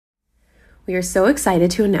We are so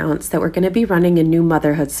excited to announce that we're going to be running a new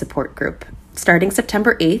motherhood support group. Starting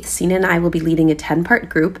September 8th, Sina and I will be leading a 10-part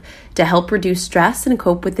group to help reduce stress and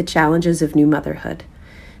cope with the challenges of new motherhood.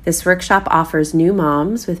 This workshop offers new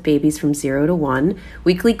moms with babies from 0 to 1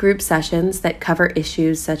 weekly group sessions that cover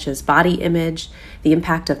issues such as body image, the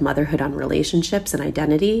impact of motherhood on relationships and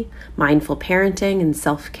identity, mindful parenting, and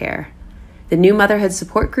self-care. The new motherhood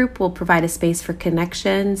support group will provide a space for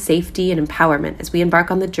connection, safety, and empowerment as we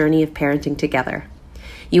embark on the journey of parenting together.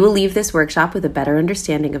 You will leave this workshop with a better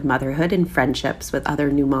understanding of motherhood and friendships with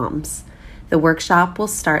other new moms. The workshop will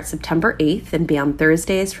start September 8th and be on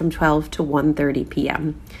Thursdays from 12 to 1:30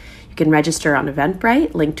 p.m. You can register on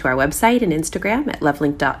Eventbrite, link to our website and Instagram at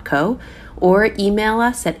lovelink.co, or email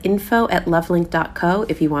us at info@lovelink.co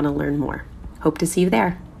if you want to learn more. Hope to see you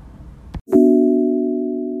there.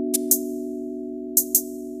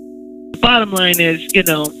 Bottom line is,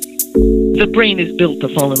 the brain is built to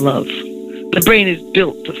fall in love. The brain is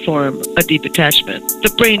built to form a deep attachment.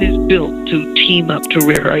 The brain is built to team up to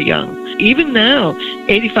rear our young. Even now,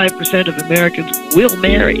 85% of Americans will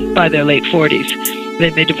marry by their late 40s.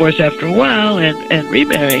 They may divorce after a while and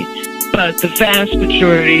remarry, but the vast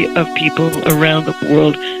majority of people around the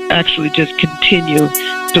world actually just continue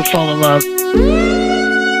to fall in love.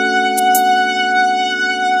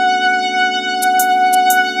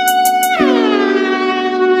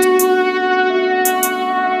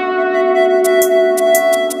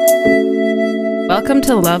 Welcome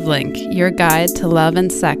to LoveLink, your guide to love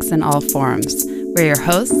and sex in all forms. We're your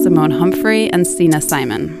hosts, Simone Humphrey and Sina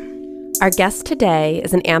Simon. Our guest today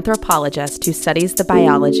is an anthropologist who studies the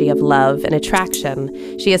biology of love and attraction.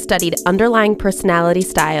 She has studied underlying personality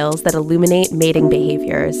styles that illuminate mating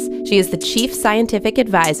behaviors. She is the chief scientific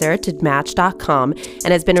advisor to Match.com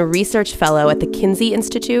and has been a research fellow at the Kinsey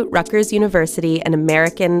Institute, Rutgers University, and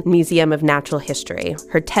American Museum of Natural History.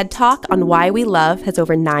 Her TED Talk on why we love has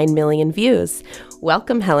over 9 million views.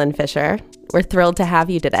 Welcome, Helen Fisher. We're thrilled to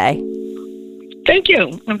have you today. Thank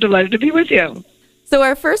you. I'm delighted to be with you. So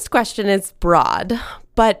our first question is broad,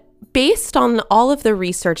 but based on all of the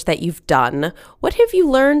research that you've done, what have you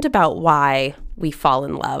learned about why we fall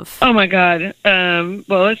in love? Oh, my God. Well,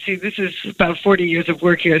 let's see. This is about 40 years of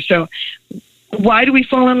work here. So why do we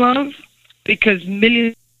fall in love? Because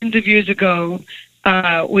millions of years ago,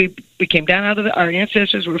 we came down out of our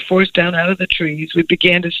ancestors were forced down out of the trees. We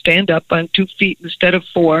began to stand up on 2 feet instead of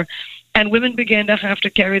 4. And women began to have to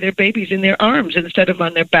carry their babies in their arms instead of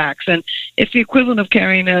on their backs. And it's the equivalent of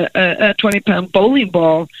carrying a 20-pound bowling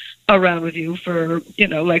ball around with you for,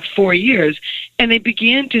 like 4 years. And they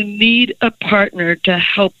began to need a partner to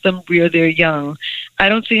help them rear their young. I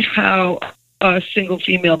don't see how a single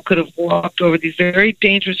female could have walked over these very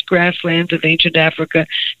dangerous grasslands of ancient Africa,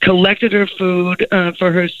 collected her food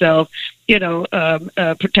for herself,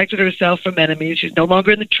 protected herself from enemies. She's no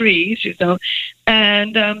longer in the trees,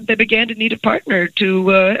 and they began to need a partner to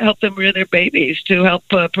help them rear their babies, to help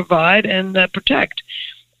provide and protect.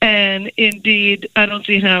 And indeed, I don't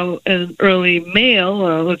see how an early male,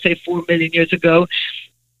 let's say 4 million years ago,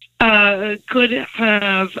 could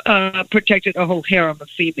have protected a whole harem of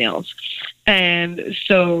females. And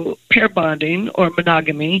so pair bonding or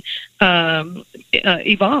monogamy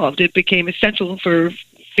evolved. It became essential for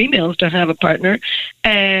females to have a partner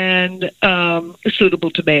and suitable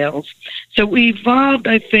to males. So we evolved,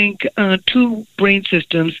 I think, 2 brain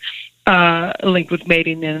systems linked with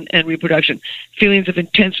mating and reproduction. Feelings of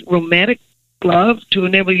intense romantic love to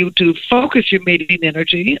enable you to focus your mating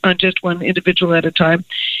energy on just one individual at a time,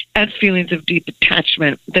 and feelings of deep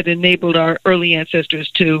attachment that enabled our early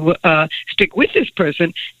ancestors to stick with this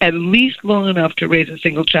person at least long enough to raise a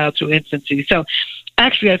single child through infancy. So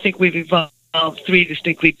actually, I think we've evolved 3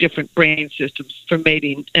 distinctly different brain systems for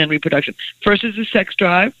mating and reproduction. First is the sex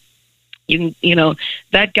drive.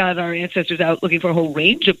 That got our ancestors out looking for a whole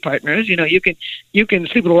range of partners. You can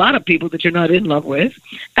sleep with a lot of people that you're not in love with.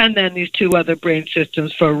 And then these 2 other brain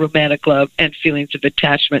systems for romantic love and feelings of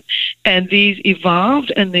attachment. And these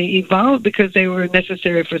evolved, and they evolved because they were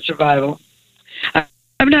necessary for survival.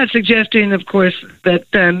 I'm not suggesting, of course, that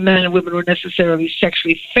men and women were necessarily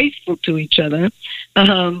sexually faithful to each other.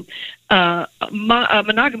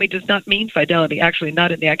 Monogamy does not mean fidelity, actually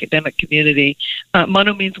not in the academic community.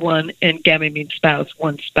 Mono means one, and gamy means spouse,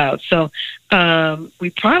 one spouse. So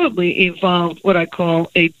we probably evolved what I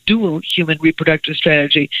call a dual human reproductive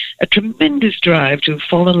strategy, a tremendous drive to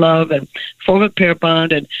fall in love and form a pair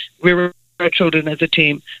bond and rear our children as a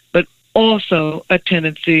team, but also a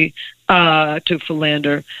tendency to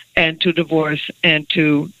philander and to divorce and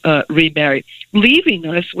to remarry, leaving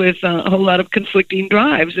us with a whole lot of conflicting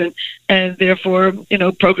drives and therefore,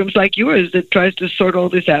 programs like yours that tries to sort all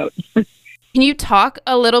this out. Can you talk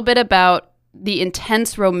a little bit about the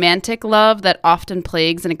intense romantic love that often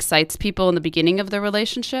plagues and excites people in the beginning of their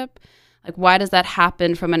relationship? Like, why does that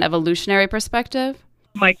happen from an evolutionary perspective?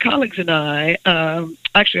 My colleagues and I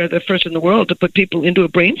actually are the first in the world to put people into a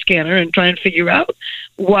brain scanner and try and figure out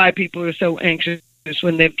why people are so anxious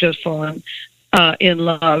when they've just fallen in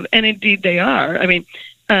love. And indeed they are. I mean,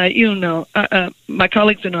 my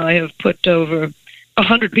colleagues and I have put over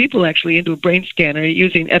 100 people actually into a brain scanner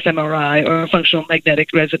using fMRI or functional magnetic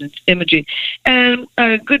resonance imaging. And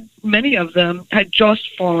a good many of them had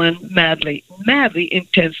just fallen madly,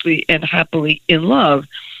 intensely, and happily in love.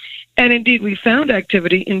 And indeed, we found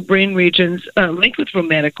activity in brain regions linked with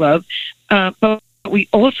romantic love, but we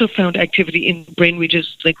also found activity in brain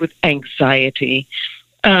regions linked with anxiety.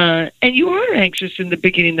 And you are anxious in the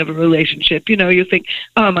beginning of a relationship. You know, you think,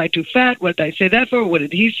 oh, am I too fat? What did I say that for? What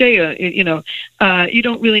did he say? You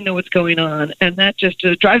don't really know what's going on. And that just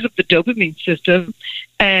drives up the dopamine system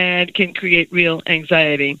and can create real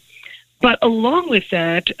anxiety. But along with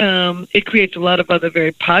that, it creates a lot of other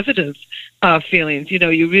very positive feelings. You know,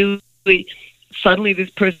 you really, suddenly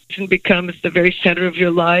this person becomes the very center of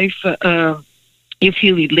your life. You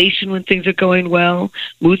feel elation when things are going well,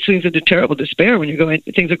 mood swings into terrible despair when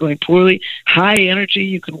things are going poorly, high energy,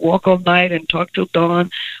 you can walk all night and talk till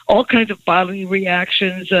dawn, all kinds of bodily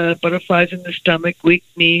reactions, butterflies in the stomach, weak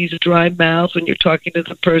knees, dry mouth when you're talking to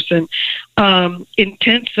the person,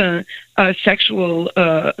 intense sexual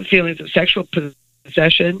feelings of sexual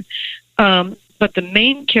possession. But the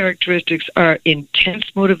main characteristics are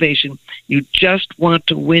intense motivation. You just want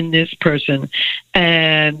to win this person,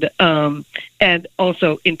 and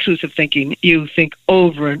also intrusive thinking. You think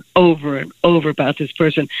over and over and over about this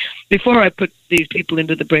person. Before I put these people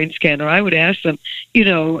into the brain scanner, I would ask them,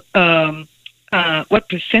 what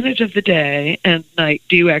percentage of the day and night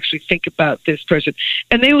do you actually think about this person?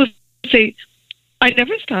 And they will say, I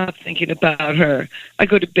never stop thinking about her. I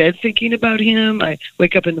go to bed thinking about him. I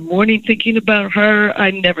wake up in the morning thinking about her.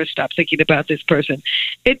 I never stop thinking about this person.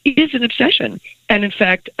 It is an obsession. And in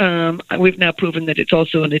fact, we've now proven that it's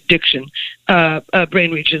also an addiction.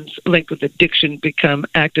 Brain regions linked with addiction become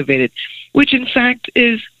activated, which in fact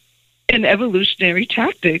is an evolutionary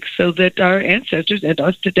tactic so that our ancestors and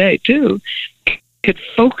us today too could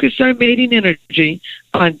focus our mating energy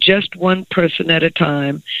on just one person at a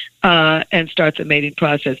time and start the mating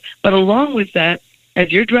process. But along with that,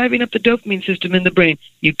 as you're driving up the dopamine system in the brain,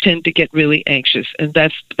 you tend to get really anxious, and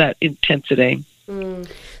that's that intensity.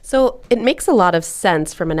 So it makes a lot of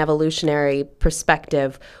sense from an evolutionary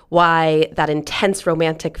perspective why that intense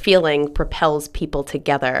romantic feeling propels people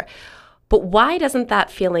together. But why doesn't that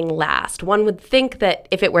feeling last? One would think that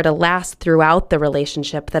if it were to last throughout the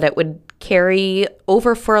relationship, that it would carry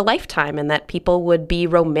over for a lifetime and that people would be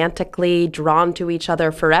romantically drawn to each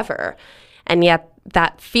other forever. And yet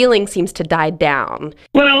that feeling seems to die down.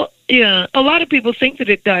 Well, yeah, a lot of people think that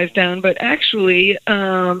it dies down, but actually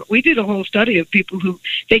we did a whole study of people who,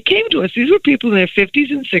 they came to us. These were people in their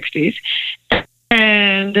 50s and 60s.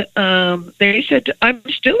 And they said, I'm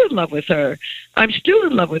still in love with her. I'm still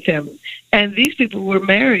in love with him. And these people were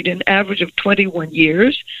married an average of 21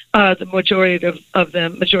 years. The majority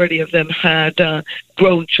of them had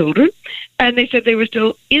grown children. And they said they were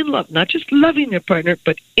still in love, not just loving their partner,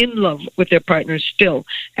 but in love with their partner still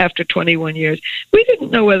after 21 years. We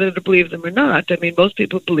didn't know whether to believe them or not. I mean, most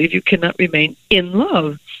people believe you cannot remain in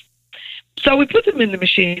love. So we put them in the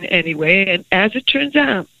machine anyway, and as it turns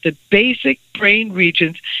out, the basic brain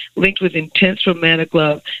regions linked with intense romantic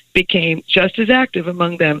love became just as active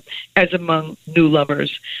among them as among new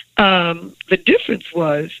lovers. The difference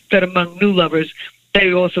was that among new lovers,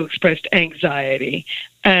 they also expressed anxiety,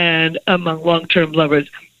 and among long-term lovers,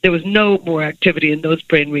 there was no more activity in those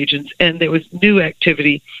brain regions, and there was new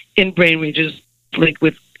activity in brain regions linked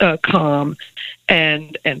with calm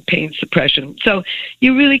and pain suppression. So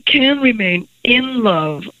you really can remain in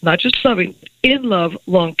love, not just loving, in love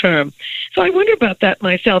long term. So I wonder about that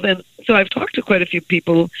myself. And so I've talked to quite a few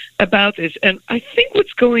people about this. And I think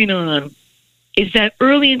what's going on is that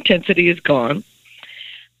early intensity is gone,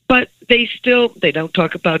 but they don't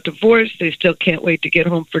talk about divorce. They still can't wait to get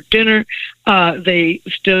home for dinner. They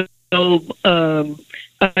still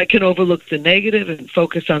can overlook the negative and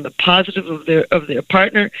focus on the positive of their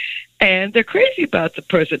partner, and they're crazy about the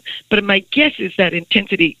person. But my guess is that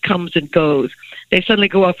intensity comes and goes. They suddenly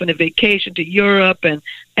go off on a vacation to Europe, and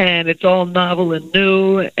it's all novel and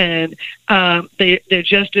new, and they're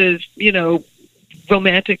just as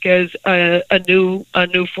romantic as a new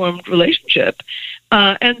formed relationship,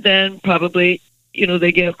 and then probably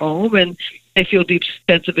they get home they feel deep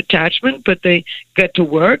sense of attachment, but they get to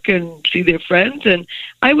work and see their friends. And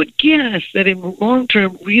I would guess that in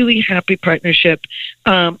long-term, really happy partnership,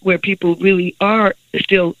 where people really are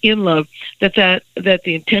still in love, that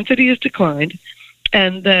the intensity has declined,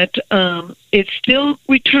 and that it still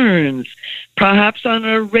returns, perhaps on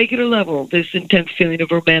a regular level, this intense feeling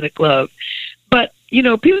of romantic love. But,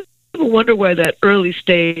 people wonder why that early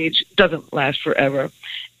stage doesn't last forever.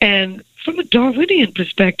 And from a Darwinian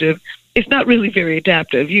perspective, it's not really very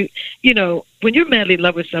adaptive. When you're madly in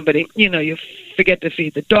love with somebody, you forget to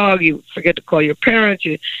feed the dog, you forget to call your parents,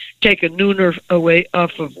 you take a nooner away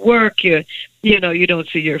off of work, you don't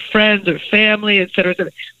see your friends or family, et cetera, et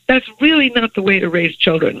cetera. That's really not the way to raise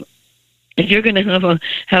children. If you're going to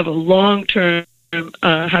have a long-term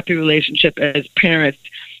happy relationship as parents,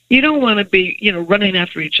 you don't want to be, running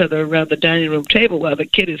after each other around the dining room table while the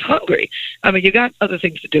kid is hungry. I mean, you got other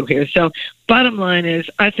things to do here. So bottom line is,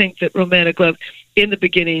 I think that romantic love in the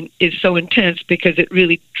beginning is so intense because it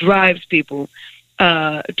really drives people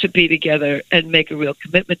to be together and make a real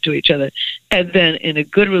commitment to each other. And then in a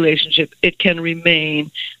good relationship, it can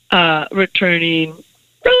remain returning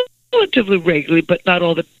relatively regularly, but not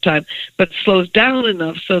all the time, but slows down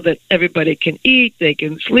enough so that everybody can eat, they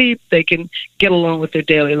can sleep, they can get along with their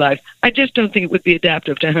daily life. I just don't think it would be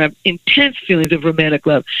adaptive to have intense feelings of romantic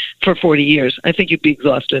love for 40 years. I think you'd be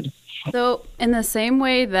exhausted. So in the same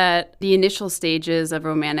way that the initial stages of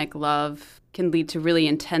romantic love can lead to really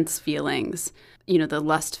intense feelings, the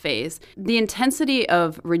lust phase, the intensity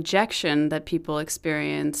of rejection that people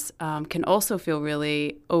experience can also feel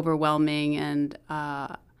really overwhelming and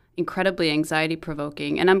incredibly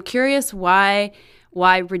anxiety-provoking. And I'm curious why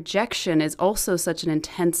rejection is also such an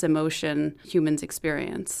intense emotion humans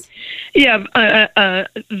experience. Yeah,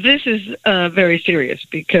 this is very serious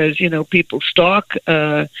because, people stalk.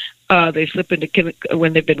 They slip into,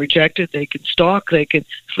 when they've been rejected, they can stalk. They can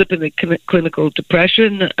slip into clinical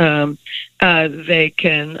depression. They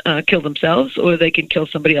can kill themselves, or they can kill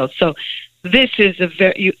somebody else. So this is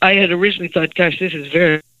I had originally thought, gosh, this is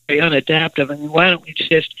very unadaptive. I mean, why don't we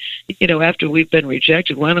just, after we've been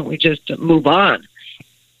rejected, why don't we just move on?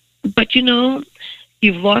 But, you've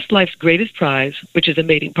lost life's greatest prize, which is a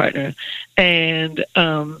mating partner. And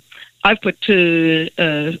I've put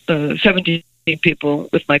 17 people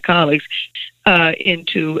with my colleagues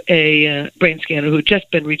into a brain scanner who'd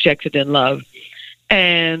just been rejected in love.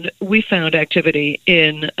 And we found activity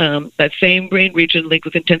in that same brain region linked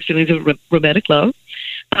with intense feelings of romantic love.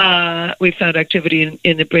 We found activity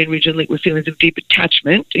in the brain region linked with feelings of deep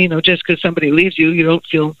attachment. Just because somebody leaves you, you don't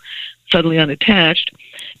feel suddenly unattached.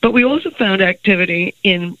 But we also found activity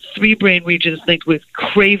in 3 brain regions linked with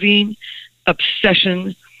craving,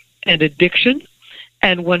 obsession, and addiction,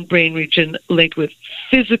 and 1 brain region linked with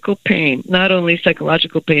physical pain, not only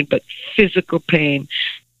psychological pain, but physical pain.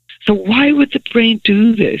 So why would the brain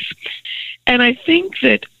do this? And I think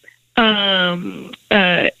that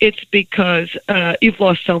it's because you've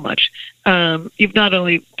lost so much. You've not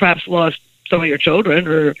only perhaps lost some of your children,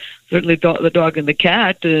 or certainly the dog and the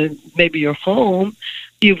cat, maybe your home.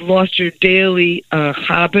 You've lost your daily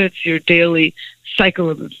habits, your daily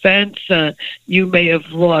cycle of events. You may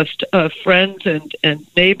have lost friends and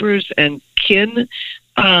neighbors and kin.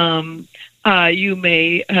 You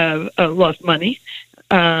may have lost money.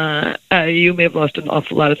 You may have lost an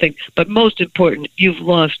awful lot of things. But most important, you've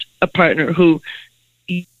lost a partner who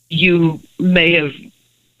you may have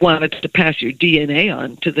wanted to pass your DNA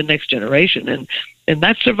on to the next generation. And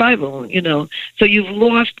that's survival, So you've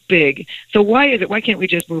lost big. So why is it? Why can't we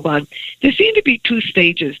just move on? There seem to be 2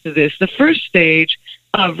 stages to this. The first stage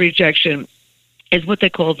of rejection is what they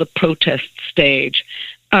call the protest stage.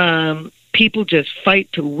 People just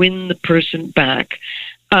fight to win the person back.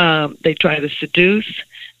 They try to seduce.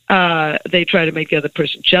 They try to make the other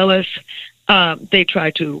person jealous. They try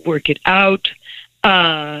to work it out.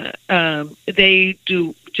 They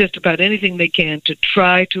do just about anything they can to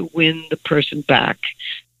try to win the person back.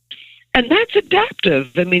 And that's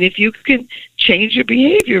adaptive. I mean, if you can change your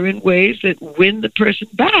behavior in ways that win the person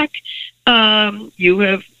back, you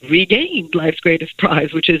have regained life's greatest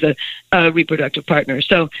prize, which is a reproductive partner.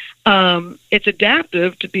 So it's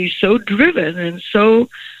adaptive to be so driven and so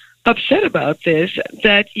upset about this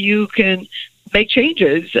that you can make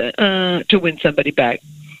changes to win somebody back.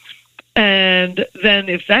 And then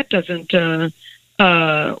if that doesn't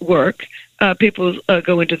work, people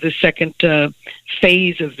go into the second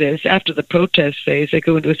phase of this. After the protest phase, they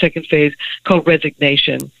go into a second phase called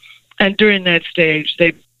resignation. And during that stage,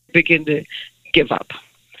 they begin to give up.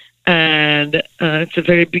 And it's the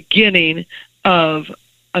very beginning of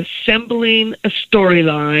assembling a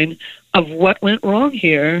storyline of what went wrong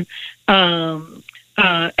here,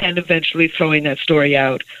 and eventually throwing that story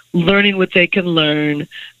out, learning what they can learn,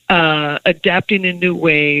 adapting in new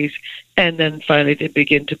ways, and then finally they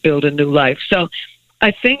begin to build a new life. So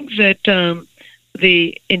I think that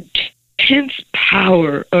the intense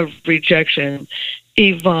power of rejection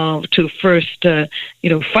evolved to first,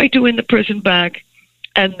 fight to win the person back.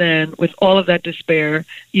 And then with all of that despair,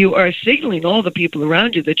 you are signaling all the people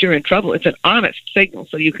around you that you're in trouble. It's an honest signal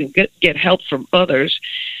so you can get help from others.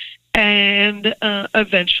 And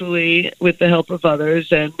eventually, with the help of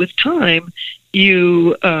others and with time,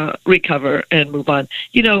 you recover and move on.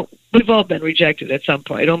 We've all been rejected at some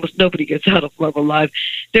point. Almost nobody gets out of love alive.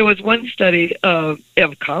 There was one study of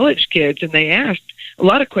college kids, and they asked a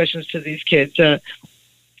lot of questions to these kids.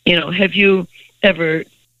 Have you ever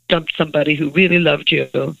dumped somebody who really loved you?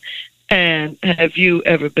 And have you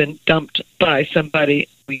ever been dumped by somebody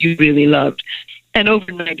who you really loved? And over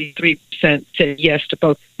 93% said yes to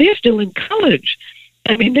both. They're still in college.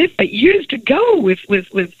 I mean, they've got years to go with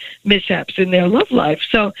mishaps in their love life.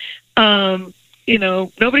 So,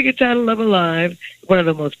 nobody gets out of love alive. One of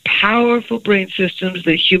the most powerful brain systems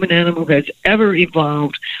the human animal has ever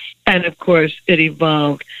evolved. And, of course, it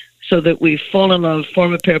evolved so that we fall in love,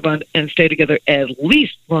 form a pair bond, and stay together at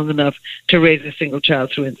least long enough to raise a single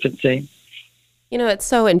child through infancy. It's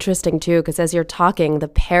so interesting, too, because as you're talking, the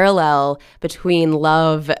parallel between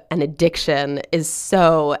love and addiction is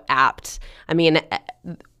so apt. I mean,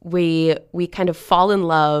 we kind of fall in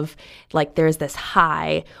love, like there's this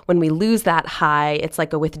high. When we lose that high, it's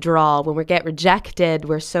like a withdrawal. When we get rejected,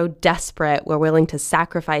 we're so desperate, we're willing to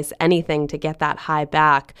sacrifice anything to get that high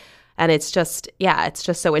back. And it's just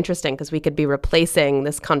so interesting because we could be replacing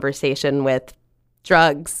this conversation with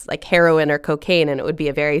drugs like heroin or cocaine, and it would be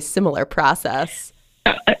a very similar process.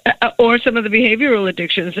 Or some of the behavioral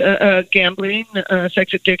addictions, gambling,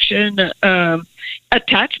 sex addiction,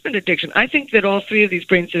 attachment addiction. I think that all three of these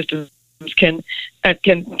brain systems can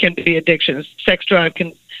be addictions. Sex drive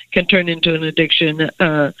can turn into an addiction.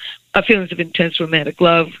 Feelings of intense romantic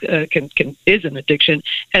love is an addiction,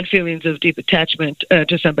 and feelings of deep attachment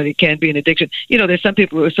to somebody can be an addiction. There's some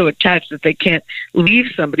people who are so attached that they can't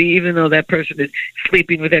leave somebody, even though that person is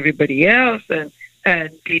sleeping with everybody else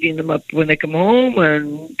and beating them up when they come home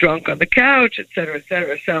and drunk on the couch, et cetera, et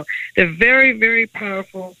cetera. So they're very, very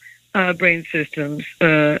powerful brain systems,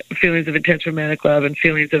 feelings of intense romantic love and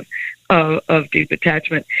feelings of deep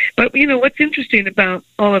attachment. But, what's interesting about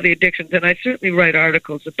all of the addictions, and I certainly write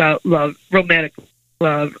articles about love, romantic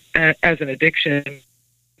love as an addiction.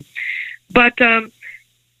 But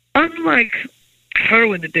unlike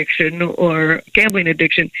heroin addiction or gambling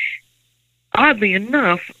addiction, oddly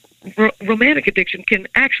enough, romantic addiction can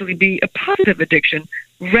actually be a positive addiction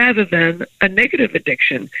rather than a negative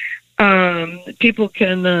addiction. People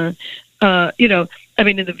can, in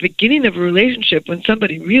the beginning of a relationship, when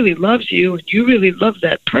somebody really loves you and you really love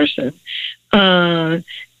that person, and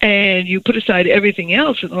you put aside everything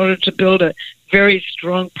else in order to build a very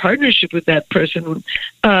strong partnership with that person,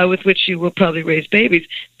 with which you will probably raise babies,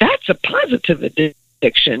 that's a positive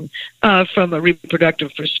addiction from a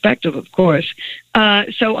reproductive perspective, of course.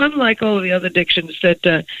 So unlike all of the other addictions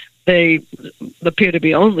that they appear to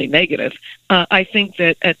be only negative, I think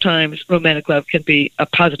that at times romantic love can be a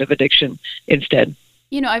positive addiction instead.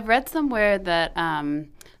 I've read somewhere that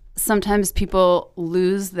sometimes people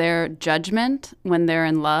lose their judgment when they're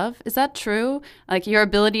in love. Is that true? Like your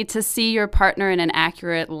ability to see your partner in an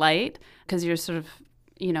accurate light because you're sort of,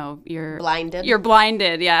 you're blinded. You're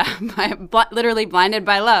blinded, yeah. Literally blinded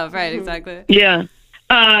by love, right? Exactly. Yeah.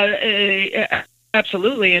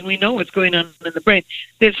 Absolutely, and we know what's going on in the brain.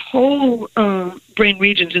 There's whole brain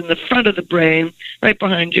regions in the front of the brain, right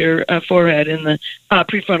behind your forehead in the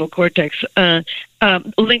prefrontal cortex,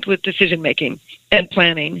 linked with decision-making and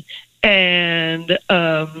planning and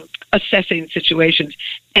assessing situations.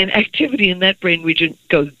 And activity in that brain region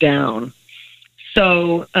goes down.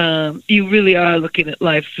 So you really are looking at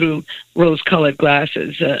life through rose-colored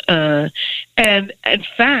glasses. And in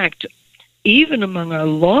fact, even among our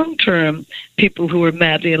long-term people who are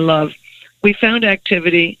madly in love, we found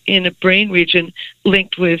activity in a brain region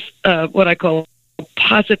linked with what I call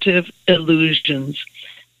positive illusions,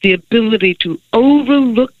 the ability to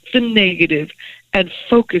overlook the negative and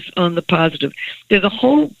focus on the positive. There's a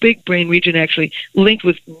whole big brain region actually linked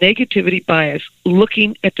with negativity bias,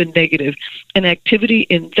 looking at the negative, and activity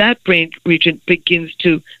in that brain region begins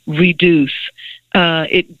to reduce.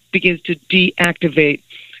 It begins to deactivate.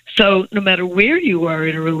 So no matter where you are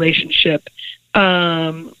in a relationship, at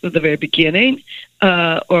the very beginning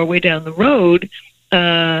or way down the road,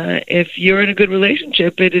 if you're in a good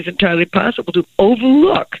relationship, it is entirely possible to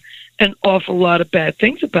overlook an awful lot of bad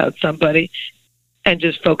things about somebody and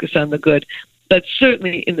just focus on the good. But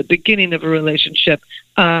certainly in the beginning of a relationship,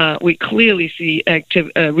 we clearly see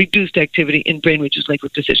reduced activity in brain regions linked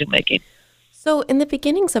with decision making. So in the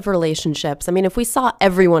beginnings of relationships, I mean, if we saw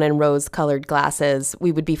everyone in rose-colored glasses,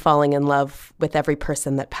 we would be falling in love with every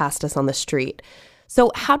person that passed us on the street.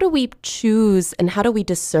 So how do we choose and how do we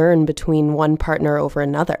discern between one partner over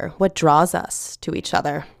another? What draws us to each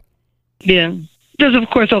other? Yeah. There's, of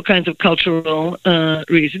course, all kinds of cultural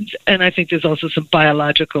reasons, and I think there's also some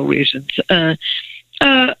biological reasons.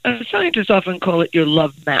 Scientists often call it your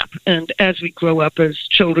love map, and as we grow up as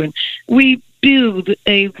children, we build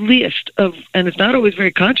a list of, and it's not always a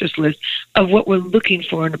very conscious list, of what we're looking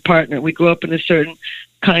for in a partner. We grow up in a certain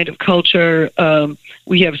kind of culture.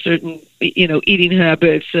 We have certain, eating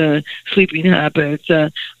habits, sleeping habits,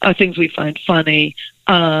 things we find funny,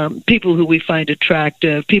 people who we find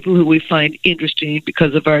attractive, people who we find interesting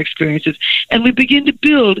because of our experiences. And we begin to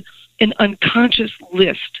build an unconscious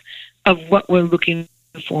list of what we're looking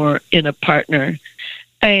for in a partner.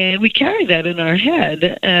 And we carry that in our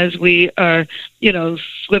head as we are,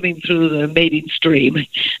 swimming through the mating stream.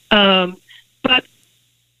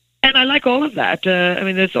 And I like all of that.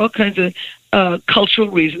 There's all kinds of cultural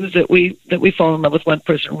reasons that we fall in love with one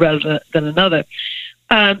person rather than another.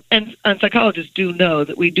 And psychologists do know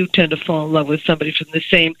that we do tend to fall in love with somebody from the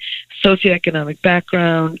same socioeconomic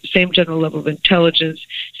background, same general level of intelligence,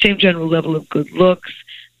 same general level of good looks,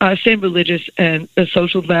 same religious and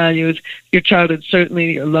social values. Your childhood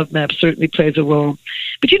certainly, your love map certainly plays a role.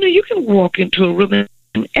 But, you can walk into a room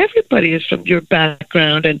and everybody is from your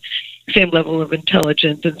background and same level of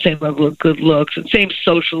intelligence and same level of good looks and same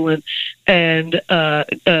social and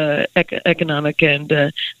economic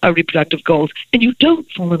and reproductive goals. And you don't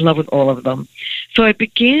fall in love with all of them. So I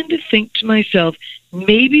began to think to myself,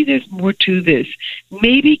 maybe there's more to this.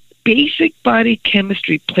 Maybe basic body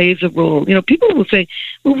chemistry plays a role. People will say,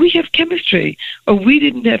 well, we have chemistry, or we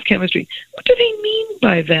didn't have chemistry. What do they mean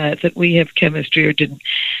by that we have chemistry or didn't?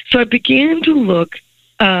 So I began to look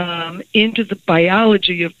into the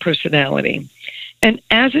biology of personality. And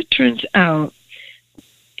as it turns out,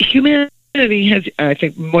 humanity has, I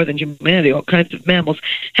think more than humanity, all kinds of mammals,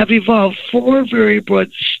 have evolved 4 very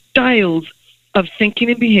broad styles of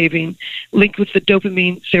thinking and behaving linked with the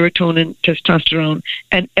dopamine, serotonin, testosterone,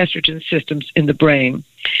 and estrogen systems in the brain.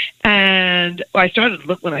 And when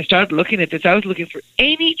I started looking at this, I was looking for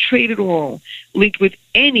any trait at all linked with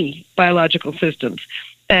any biological systems.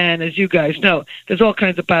 And as you guys know, there's all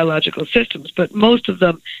kinds of biological systems, but most of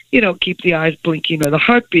them, keep the eyes blinking or the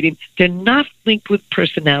heart beating. They're not linked with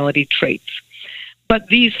personality traits. But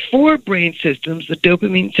these 4 brain systems, the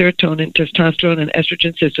dopamine, serotonin, testosterone, and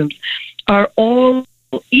estrogen systems, are all,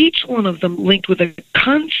 each one of them linked with a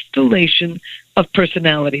constellation of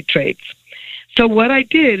personality traits. So what I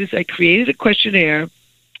did is I created a questionnaire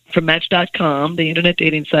for Match.com, the internet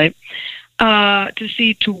dating site, to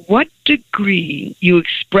see to what degree you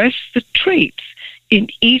express the traits in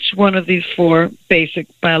each one of these 4 basic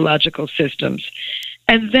biological systems.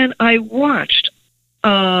 And then I watched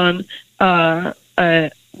on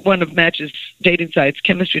one of Match's dating sites,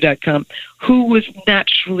 Chemistry.com, who was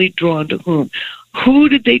naturally drawn to whom. Who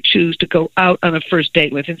did they choose to go out on a first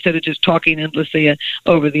date with instead of just talking endlessly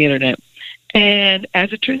over the internet? And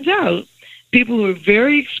as it turns out, people who are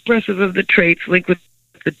very expressive of the traits linked with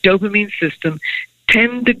the dopamine system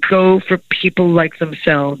tend to go for people like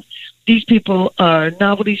themselves. These people are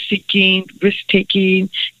novelty-seeking, risk-taking,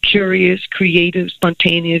 curious, creative,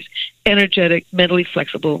 spontaneous, energetic, mentally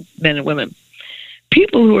flexible men and women.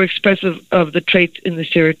 People who are expressive of the traits in the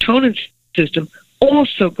serotonin system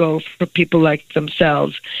also go for people like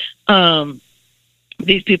themselves.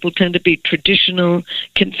 These people tend to be traditional,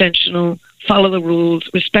 conventional, follow the rules,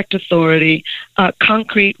 respect authority,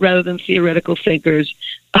 concrete rather than theoretical thinkers,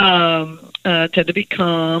 tend to be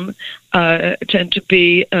calm, tend to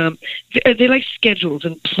be, they like schedules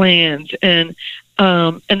and plans, and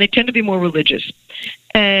they tend to be more religious.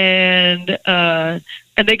 And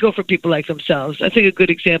they go for people like themselves. I think a good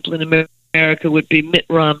example in America would be Mitt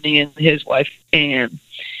Romney and his wife, Ann.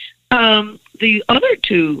 The other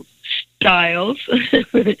 2 styles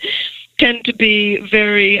tend to be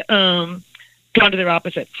very drawn to their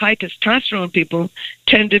opposite. High testosterone people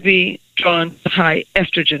tend to be drawn to high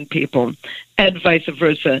estrogen people, and vice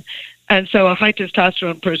versa. And so a high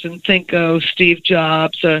testosterone person, think of Steve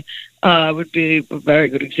Jobs, would be a very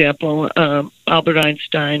good example, Albert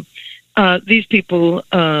Einstein. These people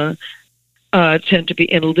tend to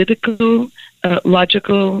be analytical,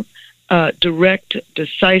 logical, direct,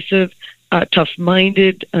 decisive,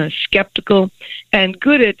 tough-minded, skeptical, and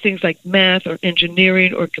good at things like math or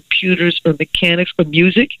engineering or computers or mechanics or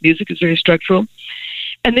music. Music is very structural.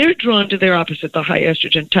 And they're drawn to their opposite, the high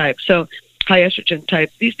estrogen type. So high estrogen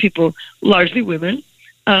type, these people, largely women,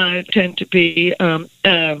 tend to be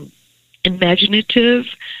imaginative,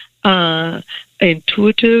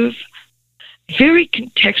 intuitive, very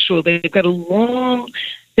contextual. They've got a long,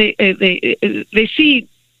 they see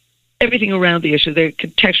everything around the issue. They're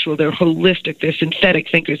contextual, they're holistic, they're synthetic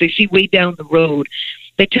thinkers. They see way down the road.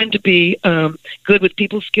 They tend to be good with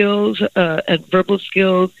people skills and verbal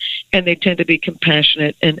skills, and they tend to be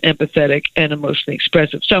compassionate and empathetic and emotionally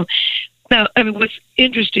expressive. So now, I mean, what's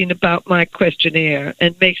interesting about my questionnaire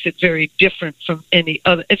and makes it very different from any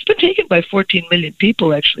other, it's been taken by 14 million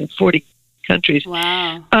people, actually, in 40 countries.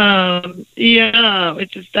 Wow. Yeah,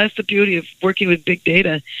 that's the beauty of working with big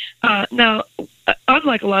data. Now,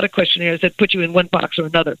 unlike a lot of questionnaires that put you in one box or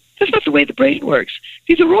another, that's not the way the brain works.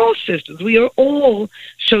 These are all systems. We are all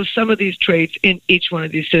show some of these traits in each one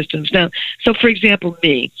of these systems. Now, so for example,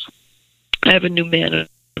 me, I have a new man in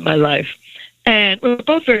my life. And we're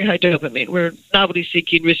both very high dopamine. We're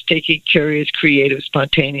novelty-seeking, risk-taking, curious, creative,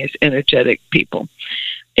 spontaneous, energetic people.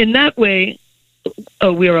 In that way,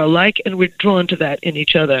 we are alike, and we're drawn to that in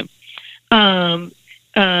each other.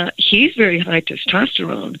 He's very high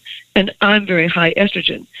testosterone, and I'm very high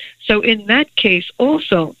estrogen. So in that case,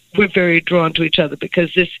 also, we're very drawn to each other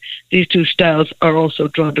because these two styles are also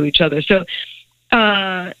drawn to each other. So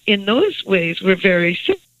in those ways, we're very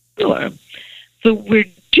similar. So we're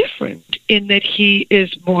different in that he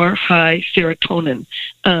is more high serotonin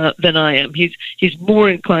than I am. He's more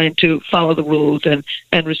inclined to follow the rules and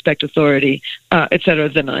respect authority, et cetera,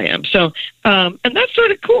 than I am. So, and that's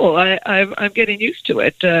sort of cool. I'm getting used to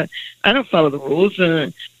it. I don't follow the rules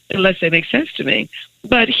unless they make sense to me.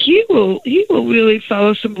 But he will really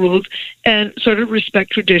follow some rules and sort of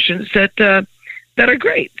respect traditions that are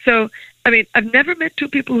great. So, I mean, I've never met two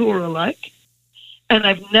people who are alike. And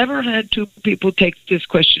I've never had two people take this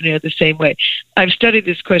questionnaire the same way. I've studied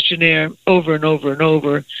this questionnaire over and over and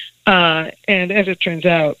over. And as it turns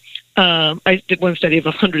out, I did one study of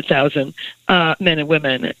 100,000 men and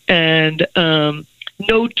women. And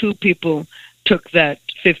no two people took that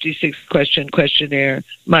 56-question questionnaire,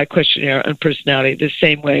 my questionnaire on personality, the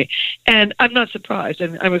same way. And I'm not surprised.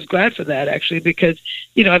 I was glad for that, actually, because,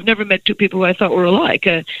 I've never met two people who I thought were alike.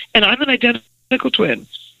 And I'm an identical twin.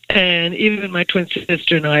 And even my twin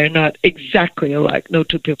sister and I are not exactly alike. No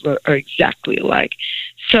two people are exactly alike.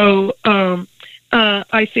 So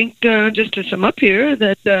I think, just to sum up here,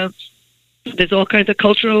 that there's all kinds of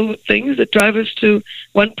cultural things that drive us to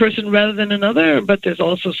one person rather than another, but there's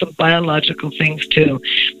also some biological things, too.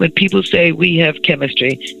 When people say we have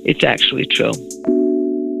chemistry, it's actually true.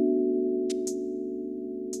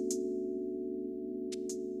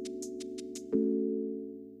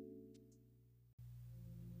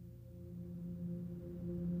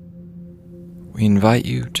 We invite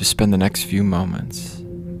you to spend the next few moments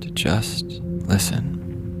to just listen.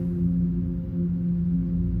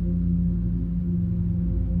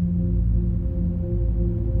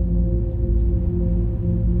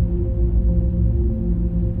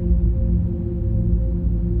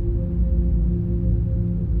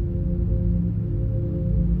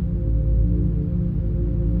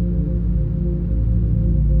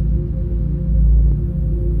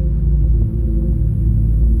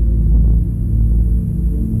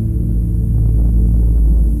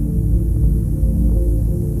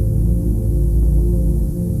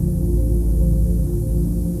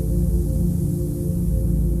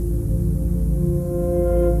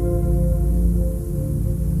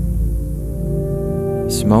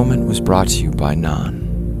 This moment was brought to you by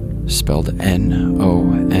Non, spelled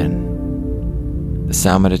N-O-N, the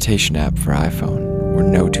sound meditation app for iPhone, where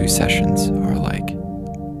no two sessions are alike.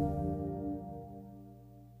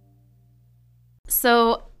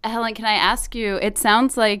 So, Helen, can I ask you, it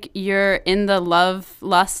sounds like you're in the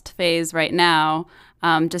love-lust phase right now,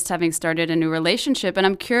 just having started a new relationship, and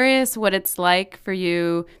I'm curious what it's like for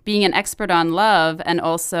you being an expert on love and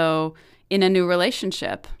also in a new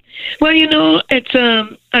relationship. Well, it's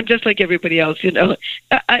I'm just like everybody else. The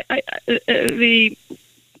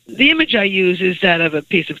image I use is that of a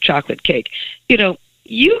piece of chocolate cake.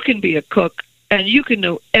 You can be a cook and you can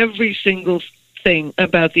know every single thing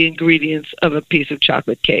about the ingredients of a piece of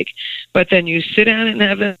chocolate cake, but then you sit down and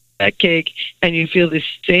have that cake and you feel the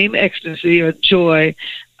same ecstasy or joy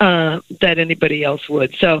that anybody else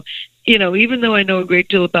would. So, even though I know a great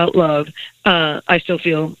deal about love, I still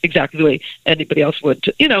feel exactly the way anybody else would.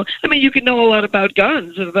 You can know a lot about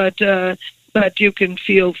guns, but you can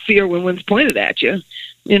feel fear when one's pointed at you.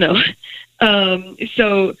 you know.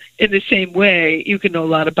 So in the same way, you can know a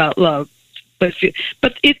lot about love. But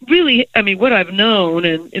it really, I mean, what I've known,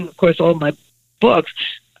 and of course all my books,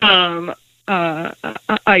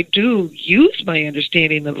 I do use my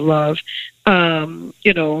understanding of love. I mean,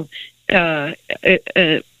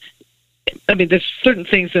 there's certain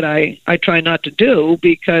things that I try not to do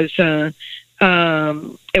because it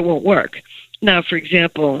won't work. Now, for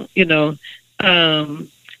example,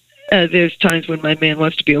 there's times when my man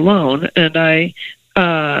wants to be alone, and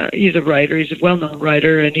he's a writer, he's a well-known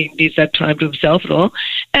writer, and he needs that time to himself and all,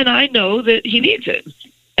 and I know that he needs it.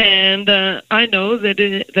 And I know that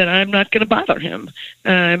I'm not going to bother him.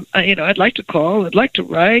 I'd like to call, I'd like to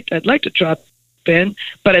write, I'd like to drop in,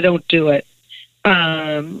 but I don't do it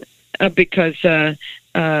because. So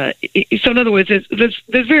in other words, there's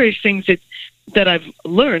various things that I've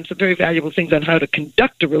learned, some very valuable things on how to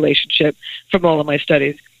conduct a relationship from all of my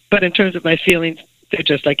studies. But in terms of my feelings, they're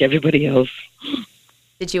just like everybody else.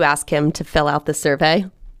 Did you ask him to fill out the survey?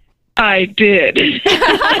 I did.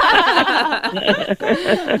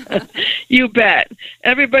 You bet.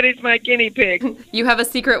 Everybody's my guinea pig. You have a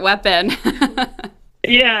secret weapon.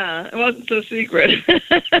 Yeah, it wasn't so secret.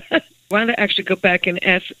 I want to actually go back and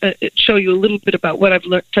show you a little bit about what I've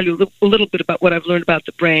learned, tell you a little bit about what I've learned about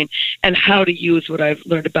the brain and how to use what I've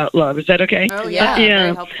learned about love. Is that okay? Oh, yeah.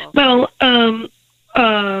 Very helpful. Well,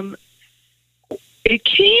 it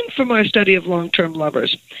came from our study of long-term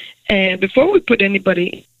lovers. And before we put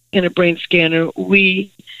anybody in a brain scanner,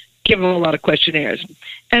 we give them a lot of questionnaires.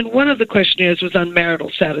 And one of the questionnaires was on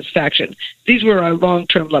marital satisfaction. These were our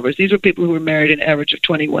long-term lovers. These were people who were married an average of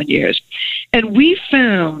 21 years. And we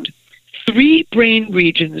found 3 brain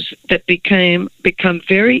regions that become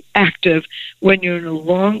very active when you're in a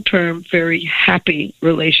long-term, very happy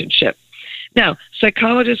relationship. Now,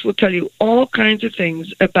 psychologists will tell you all kinds of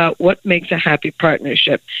things about what makes a happy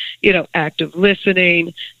partnership. Active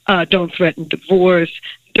listening, don't threaten divorce,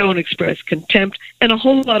 don't express contempt, and a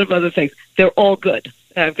whole lot of other things. They're all good.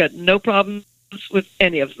 I've got no problems with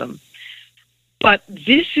any of them. But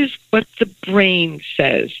this is what the brain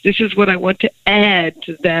says. This is what I want to add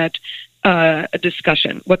to that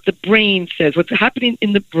discussion, what the brain says, what's happening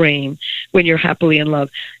in the brain when you're happily in love.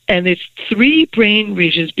 And it's 3 brain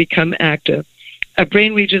regions become active. A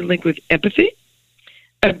brain region linked with empathy,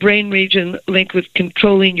 a brain region linked with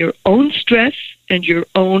controlling your own stress and your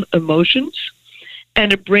own emotions,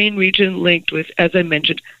 and a brain region linked with, as I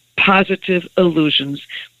mentioned, positive illusions,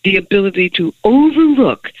 the ability to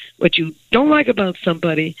overlook what you don't like about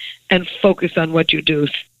somebody and focus on what you do.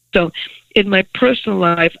 So in my personal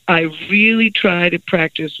life, I really try to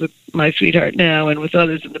practice with my sweetheart now and with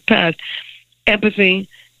others in the past, empathy,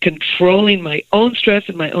 controlling my own stress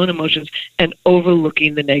and my own emotions, and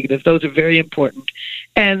overlooking the negative. Those are very important.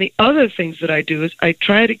 And the other things that I do is I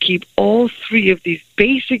try to keep all 3 of these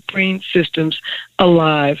basic brain systems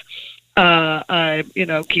alive. I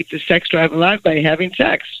keep the sex drive alive by having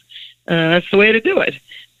sex. That's the way to do it.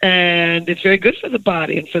 And it's very good for the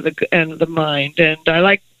body and for the mind. And I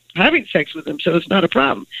like having sex with them, so it's not a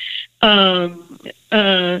problem.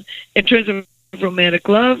 In terms of romantic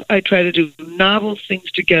love, I try to do novel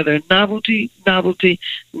things together. Novelty, novelty,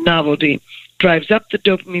 novelty drives up the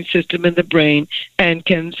dopamine system in the brain and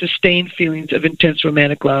can sustain feelings of intense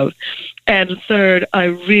romantic love. And third, I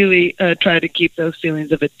really try to keep those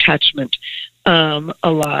feelings of attachment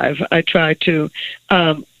alive. I try to,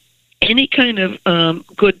 any kind of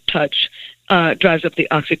good touch drives up the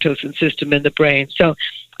oxytocin system in the brain. So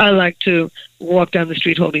I like to walk down the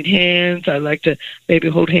street holding hands. I like to maybe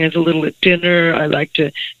hold hands a little at dinner. I like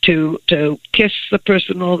to kiss the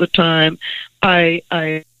person all the time. I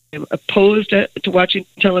am opposed to watching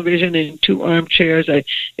television in 2 armchairs.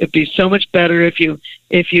 It'd be so much better if you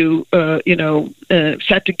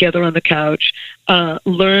sat together on the couch.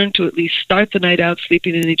 Learn to at least start the night out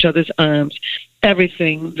sleeping in each other's arms.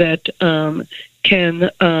 Everything that can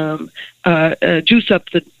juice up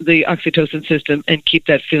the oxytocin system and keep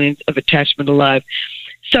that feeling of attachment alive.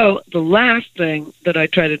 So the last thing that I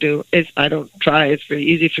try to do is, I don't try, it's very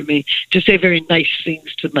easy for me to say very nice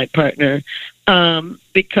things to my partner,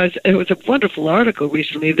 because there was a wonderful article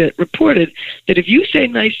recently that reported that if you say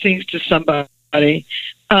nice things to somebody,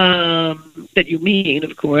 that you mean,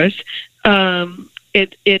 of course,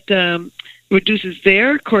 it reduces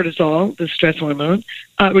their cortisol, the stress hormone,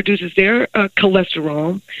 reduces their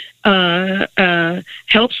cholesterol,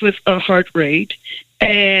 helps with a heart rate,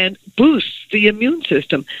 and boosts the immune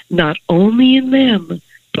system, not only in them,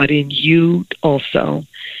 but in you also.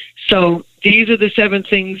 So these are the 7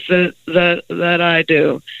 things that I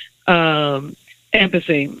do.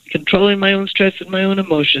 empathy, controlling my own stress and my own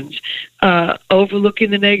emotions,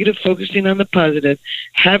 overlooking the negative, focusing on the positive,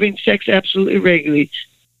 having sex absolutely regularly,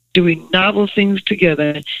 doing novel things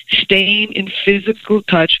together, staying in physical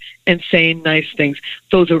touch, and saying nice things.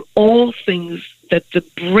 Those are all things that the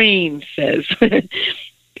brain says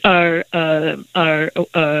are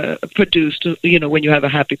produced, when you have a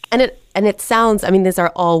happy. And it sounds, these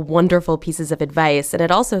are all wonderful pieces of advice, and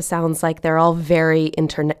it also sounds like they're all very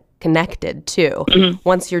interconnected too. Mm-hmm.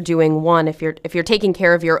 Once you're doing one, if you're taking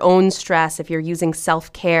care of your own stress, if you're using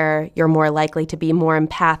self-care, you're more likely to be more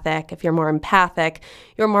empathic. If you're more empathic,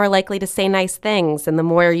 you're more likely to say nice things, and the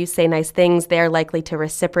more you say nice things, they're likely to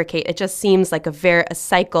reciprocate. It just seems like a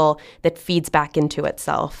cycle that feeds back into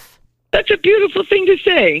itself. That's a beautiful thing to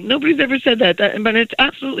say. Nobody's ever said that, but it's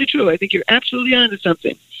absolutely true. I think you're absolutely onto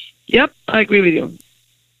something. Yep, I agree with you.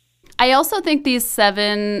 I also think these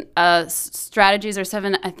 7 strategies or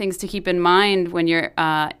 7 things to keep in mind when you're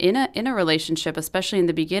in a relationship, especially in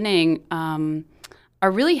the beginning,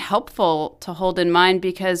 are really helpful to hold in mind,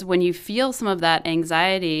 because when you feel some of that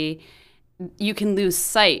anxiety, you can lose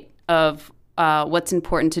sight of what's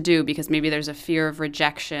important to do, because maybe there's a fear of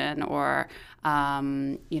rejection or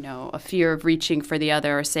a fear of reaching for the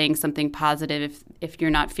other or saying something positive if you're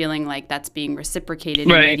not feeling like that's being reciprocated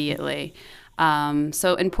immediately.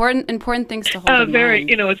 So important things to hold in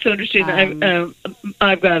mind. It's so interesting.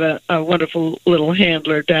 I've got a wonderful little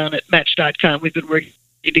handler down at Match.com. We've been working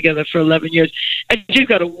together for 11 years, and she's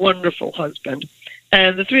got a wonderful husband.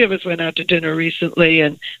 And the three of us went out to dinner recently,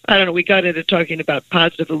 and I don't know, we got into talking about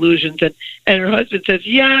positive illusions, and her husband says,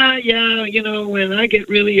 yeah, when I get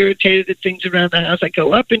really irritated at things around the house, I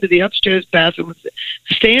go up into the upstairs bathroom,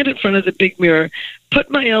 stand in front of the big mirror, put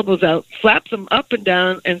my elbows out, flap them up and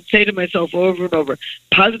down, and say to myself over and over,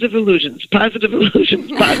 positive illusions, positive illusions,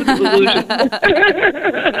 positive illusions. That's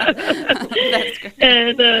great.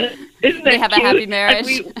 And isn't that they have cute? a happy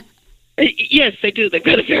marriage? Yes, they do. They've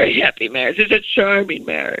got a very happy marriage. It's a charming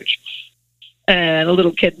marriage. And a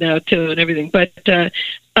little kid now, too, and everything. But, and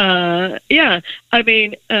the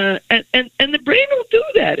brain will do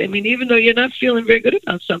that. Even though you're not feeling very good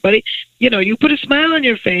about somebody, you put a smile on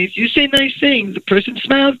your face, you say nice things, the person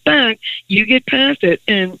smiles back, you get past it,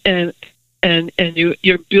 and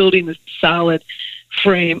you're building a solid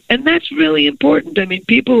frame. And that's really important.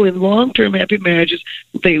 People in long-term happy marriages,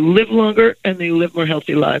 they live longer and they live more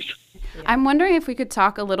healthy lives. I'm wondering if we could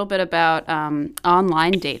talk a little bit about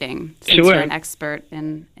online dating, since Sure. you're an expert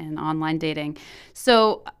in online dating.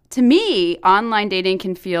 So to me, online dating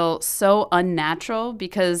can feel so unnatural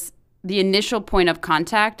because the initial point of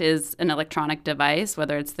contact is an electronic device,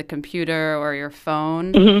 whether it's the computer or your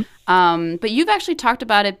phone. Mm-hmm. But you've actually talked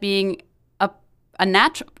about it being a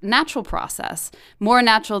natural process, more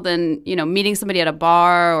natural than, meeting somebody at a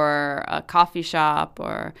bar or a coffee shop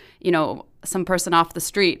or, some person off the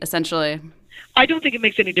street, essentially. I don't think it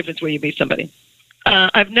makes any difference where you meet somebody.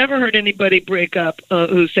 I've never heard anybody break up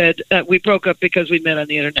who said, we broke up because we met on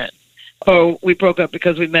the internet, or we broke up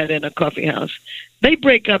because we met in a coffee house. They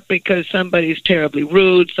break up because somebody's terribly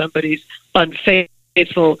rude, somebody's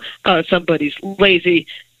unfaithful, somebody's lazy,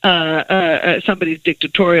 somebody's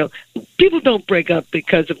dictatorial. People don't break up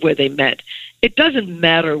because of where they met. It doesn't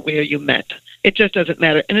matter where you met. It just doesn't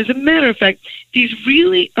matter. And as a matter of fact, these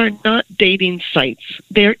really are not dating sites.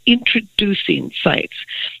 They're introducing sites.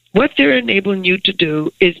 What they're enabling you to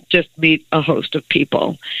do is just meet a host of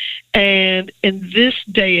people. And in this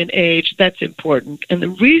day and age, that's important. And the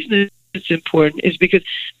reason it's important is because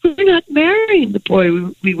we're not marrying the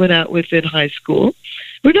boy we went out with in high school.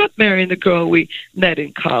 We're not marrying the girl we met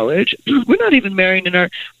in college. We're not even marrying in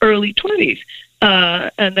our early 20s.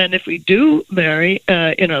 And then if we do marry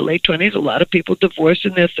in our late 20s, a lot of people divorce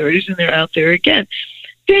in their 30s and they're out there again.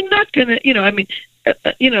 They're not going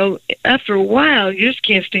to, after a while, you just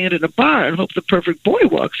can't stand in a bar and hope the perfect boy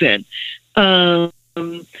walks in. Or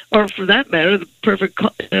for that matter, the perfect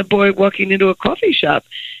boy walking into a coffee shop.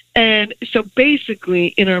 And so basically,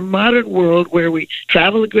 in our modern world where we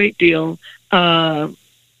travel a great deal,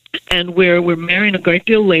 and where we're marrying a great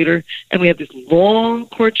deal later, and we have this long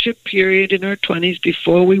courtship period in our 20s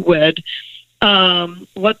before we wed,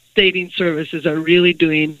 what dating services are really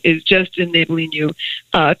doing is just enabling you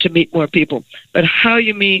to meet more people. But how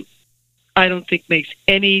you meet, I don't think makes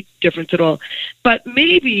any difference at all. But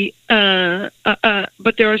maybe, but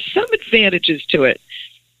there are some advantages to it.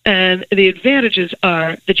 And the advantages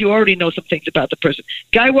are that you already know some things about the person.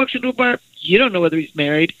 Guy walks into a bar, you don't know whether he's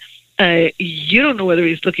married. You don't know whether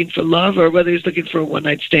he's looking for love or whether he's looking for a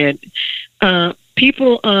one-night stand.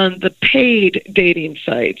 People on the paid dating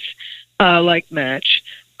sites, like Match,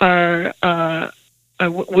 are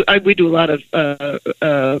we do a lot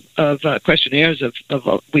of questionnaires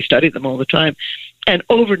we study them all the time, and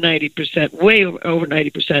over 90%, way over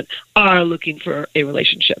 90%, are looking for a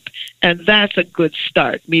relationship, and that's a good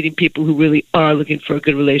start. Meeting people who really are looking for a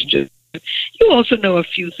good relationship. You also know a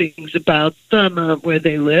few things about them, where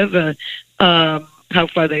they live, how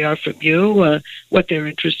far they are from you, what their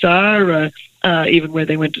interests are, even where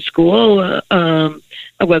they went to school,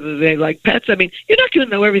 whether they like pets. I mean, you're not going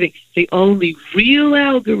to know everything. The only real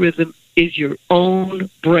algorithm is your own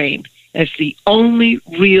brain. That's the only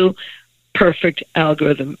real perfect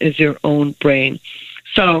algorithm, is your own brain.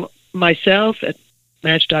 So myself at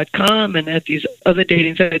Match.com and at these other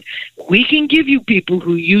dating sites, we can give you people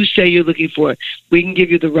who you say you're looking for. We can give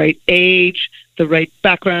you the right age, the right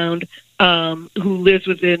background, who lives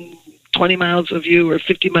within 20 miles of you or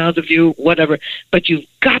 50 miles of you, whatever. But you've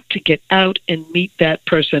got to get out and meet that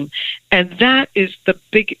person. And that is the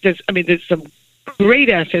big, there's some great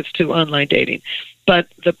assets to online dating. But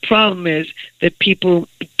the problem is that people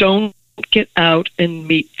don't get out and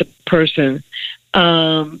meet the person.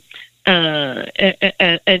 And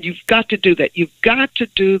you've got to do that. You've got to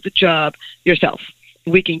do the job yourself.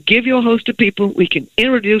 We can give you a host of people. We can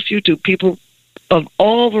introduce you to people of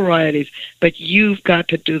all varieties, but you've got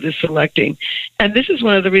to do the selecting. And this is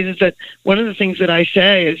one of the reasons that one of the things that I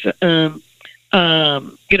say is,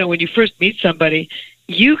 when you first meet somebody,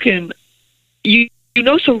 you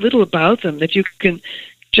know so little about them that you can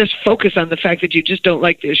just focus on the fact that you just don't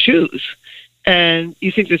like their shoes. And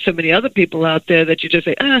you think there's so many other people out there that you just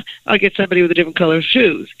say, I'll get somebody with a different color of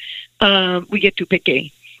shoes. We get too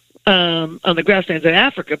picky. On the grasslands of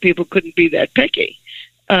Africa, people couldn't be that picky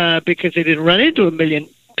because they didn't run into a million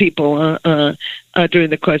people during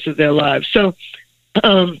the course of their lives. So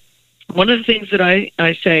one of the things that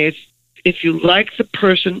I say is, if you like the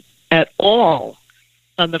person at all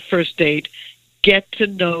on the first date, get to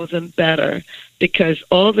know them better, because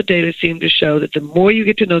all the data seem to show that the more you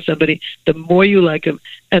get to know somebody, the more you like them,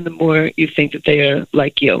 and the more you think that they are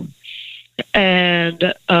like you.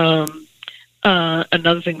 And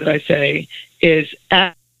another thing that I say is,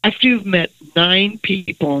 after you've met 9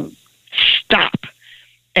 people, stop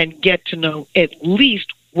and get to know at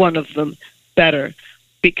least one of them better,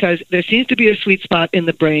 because there seems to be a sweet spot in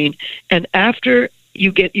the brain. And after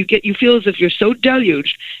you feel as if you're so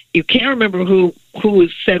deluged, you can't remember who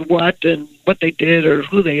has said what and what they did or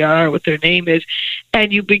who they are, what their name is,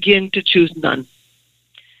 and you begin to choose none.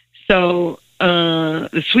 So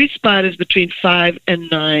the sweet spot is between 5 and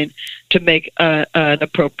 9 to make an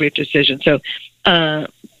appropriate decision. So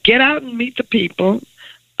get out and meet the people.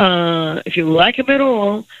 If you like them at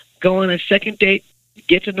all, go on a second date,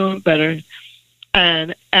 get to know them better.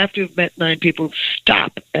 And after you've met 9 people,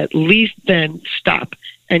 stop. At least then stop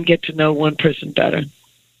and get to know one person better.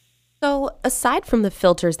 So aside from the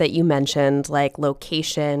filters that you mentioned, like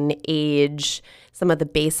location, age, some of the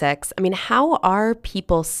basics, I mean, how are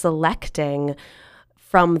people selecting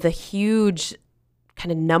from the huge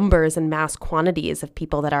kind of numbers and mass quantities of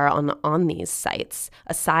people that are on these sites,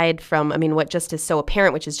 aside from, what just is so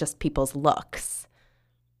apparent, which is just people's looks?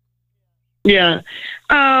 Yeah.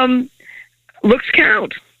 Looks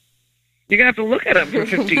count. You're going to have to look at them for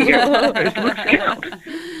 50 years. Looks count.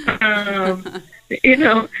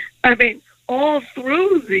 All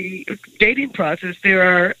through the dating process, there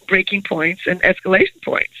are breaking points and escalation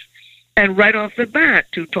points. And right off the bat,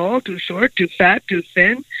 too tall, too short, too fat, too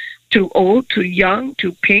thin, too old, too young,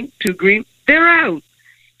 too pink, too green, they're out.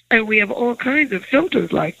 And we have all kinds of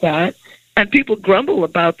filters like that. And people grumble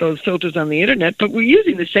about those filters on the internet, but we're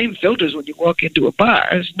using the same filters when you walk into a bar.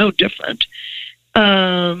 It's no different.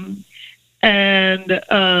 And then,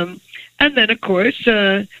 of course,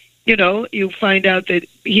 you find out that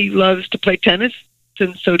he loves to play tennis,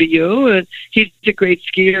 and so do you. And he's a great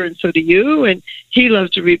skier, and so do you. And he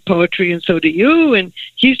loves to read poetry, and so do you. And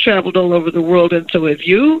he's traveled all over the world, and so have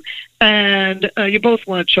you. And you both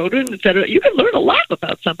want children, et cetera. You can learn a lot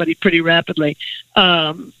about somebody pretty rapidly.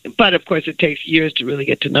 But, of course, it takes years to really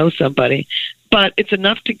get to know somebody. But it's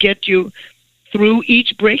enough to get you through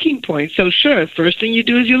each breaking point. So, sure, first thing you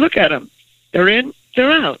do is you look at them. They're in,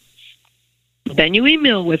 they're out. Then you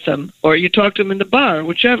email with them, or you talk to them in the bar,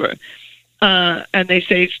 whichever. And they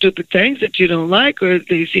say stupid things that you don't like, or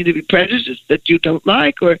they seem to be prejudiced that you don't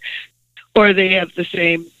like, or they have the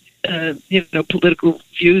same political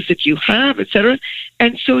views that you have, etc.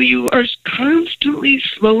 And so you are constantly,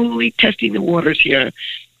 slowly testing the waters here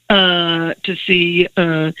to see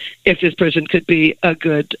if this person could be a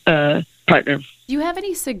good partner. Do you have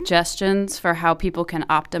any suggestions for how people can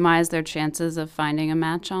optimize their chances of finding a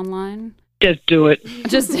match online? Just do it.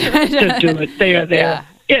 Just do it. They are there.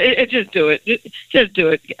 Just do it. Just do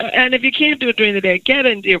it. And if you can't do it during the day, get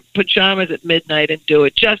in your pajamas at midnight and do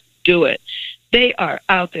it. Just do it. They are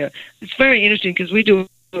out there. It's very interesting because we do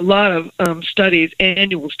a lot of studies,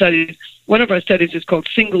 annual studies. One of our studies is called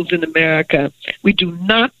Singles in America. We do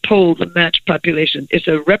not poll the matched population. It's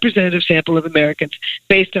a representative sample of Americans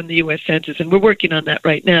based on the U.S. Census, and we're working on that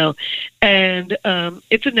right now. And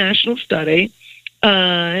it's a national study,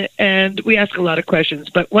 and we ask a lot of questions.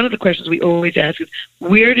 But one of the questions we always ask is,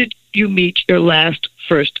 where did you meet your last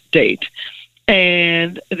first date?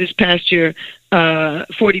 And this past year,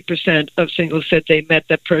 40% of singles said they met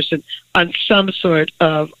that person on some sort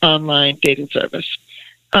of online dating service,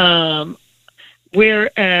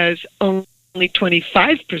 whereas only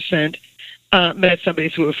 25% met somebody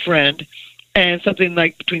through a friend, and something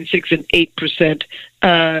like between 6 and 8%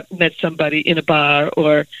 met somebody in a bar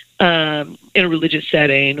or in a religious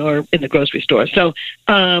setting or in the grocery store. So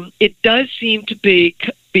it does seem to be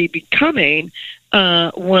becoming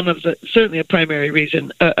one of the, certainly a primary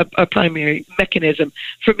reason, a primary mechanism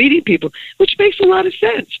for meeting people, which makes a lot of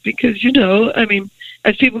sense because, I mean,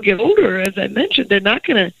 as people get older, as I mentioned, they're not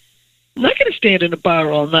going to stand in a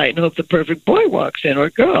bar all night and hope the perfect boy walks in or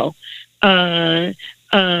girl. And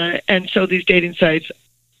so these dating sites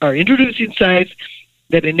are introducing sites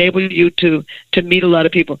that enable you to meet a lot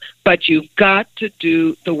of people, but you've got to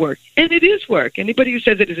do the work. And it is work. Anybody who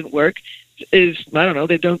says it isn't work is, I don't know,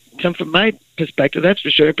 they don't come from my perspective, that's for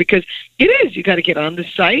sure, because it is. You got to get on the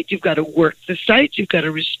site, you've got to work the site, you've got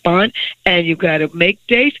to respond, and you've got to make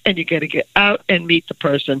dates, and you got to get out and meet the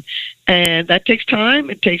person. And that takes time,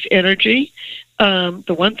 it takes energy.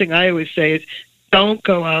 The one thing I always say is, don't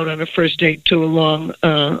go out on a first date to a long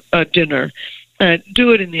dinner.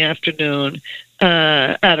 Do it in the afternoon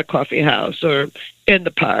at a coffee house or in the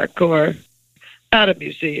park or at a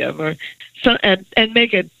museum or so, and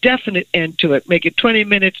make a definite end to it. Make it 20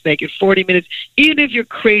 minutes, make it 40 minutes. Even if you're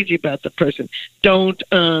crazy about the person, don't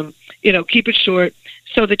keep it short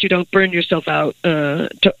so that you don't burn yourself out.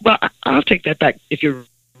 Well, I'll take that back. If you're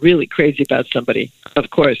really crazy about somebody, of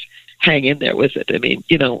course, hang in there with it. I mean,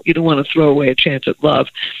 you don't want to throw away a chance at love.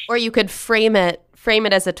 Or you could frame it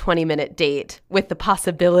as a 20-minute date with the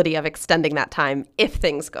possibility of extending that time if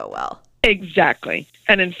things go well. Exactly.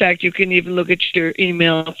 And in fact, you can even look at your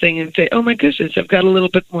email thing and say, oh my goodness, I've got a little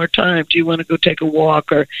bit more time. Do you want to go take a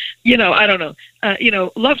walk? Or, I don't know.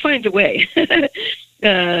 Love finds a way.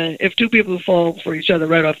 If two people fall for each other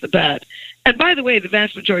right off the bat. And by the way, the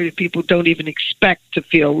vast majority of people don't even expect to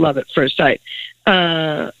feel love at first sight.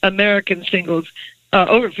 American singles,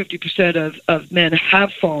 over 50% of men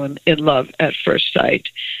have fallen in love at first sight.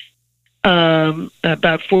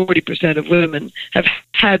 About 40% of women have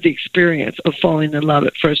had the experience of falling in love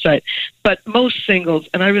at first sight. But most singles,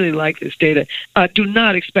 and I really like this data, do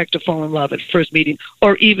not expect to fall in love at first meeting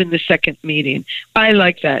or even the second meeting. I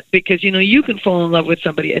like that because, you can fall in love with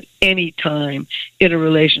somebody at any time in a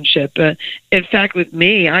relationship. In fact, with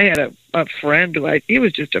me, I had a friend he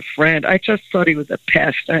was just a friend. I just thought he was a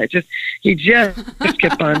pest. He just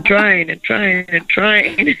kept on trying and trying and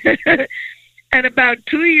trying. And about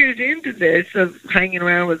 2 years into this, of hanging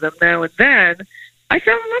around with them now and then, I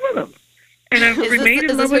fell in love with him. And I've remained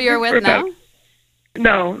in love with him. Is this who you're with now?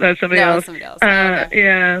 No, that's somebody else. Somebody else. Okay.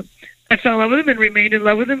 Yeah. I fell in love with him and remained in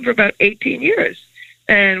love with him for about 18 years.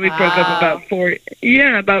 And we broke up about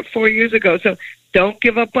 4 years ago. So don't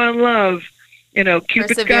give up on love.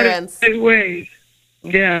 Cupid's got his ways.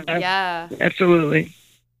 Yeah. Absolutely.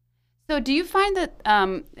 So do you find that,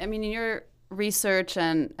 in your research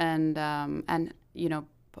and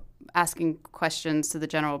asking questions to the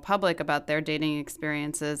general public about their dating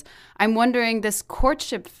experiences, I'm wondering, this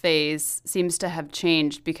courtship phase seems to have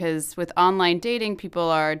changed because with online dating, people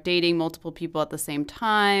are dating multiple people at the same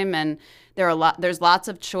time, and there's lots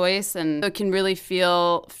of choice, and it can really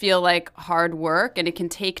feel like hard work, and it can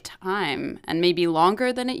take time and maybe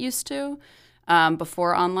longer than it used to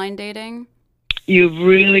before online dating. You've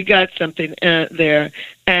really got something there,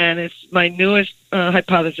 and it's my newest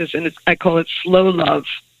hypothesis, and I call it slow love.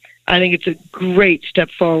 I think it's a great step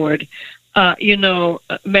forward.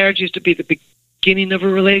 Marriage used to be the beginning of a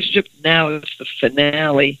relationship. Now it's the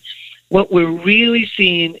finale. What we're really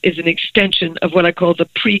seeing is an extension of what I call the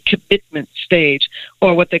pre-commitment stage,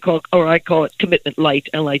 or I call it commitment light,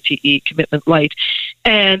 L-I-T-E, commitment light.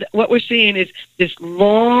 And what we're seeing is this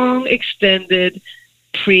long, extended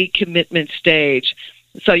pre-commitment stage.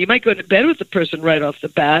 So you might go to bed with the person right off the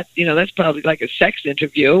bat. That's probably like a sex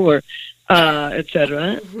interview or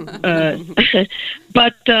etc.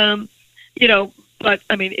 But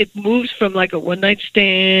it moves from like a one-night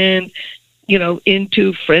stand,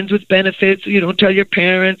 into friends with benefits. You don't tell your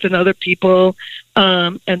parents and other people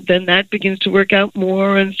And then that begins to work out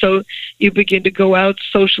more. And so you begin to go out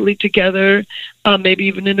socially together, maybe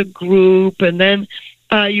even in a group. And then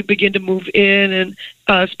you begin to move in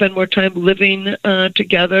and spend more time living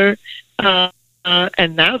together.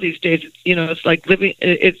 And now these days, it's like living.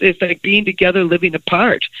 It's like being together, living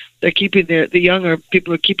apart. They're keeping the younger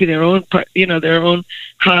people are keeping their own, their own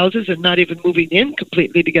houses and not even moving in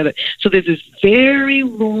completely together. So there's this very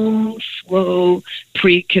long, slow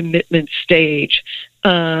pre-commitment stage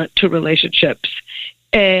to relationships,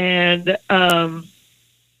 and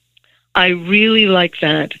I really like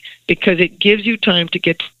that because it gives you time to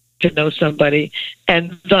get to know somebody,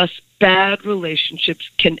 and thus bad relationships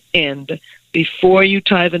can end before you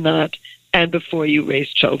tie the knot and before you raise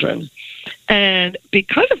children. And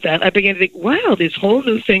because of that, I began to think, wow, this whole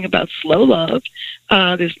new thing about slow love,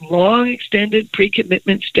 this long, extended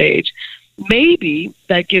pre-commitment stage, maybe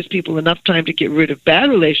that gives people enough time to get rid of bad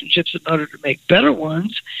relationships in order to make better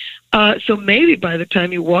ones. So maybe by the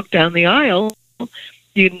time you walk down the aisle,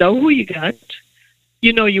 you know who you got,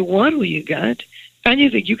 you know you want who you got, and you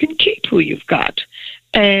think you can keep who you've got.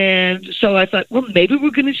 And so I thought, well, maybe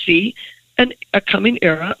we're going to see a coming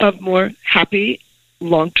era of more happy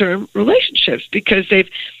long-term relationships because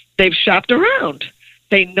they've shopped around.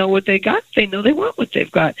 They know what they got. They know they want what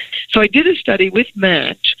they've got. So I did a study with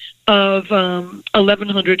Match of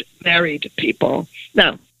 1,100 married people.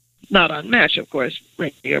 Now, not on Match, of course,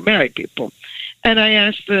 regular married people. And I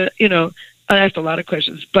asked I asked a lot of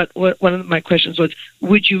questions, but one of my questions was,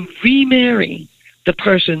 would you remarry the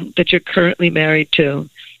person that you're currently married to?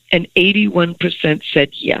 And 81% said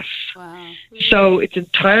yes. Wow. So it's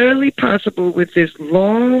entirely possible with this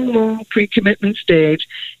long, long pre-commitment stage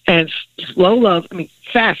and slow love. I mean,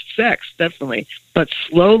 fast sex, definitely, but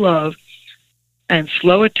slow love and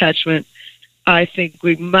slow attachment. I think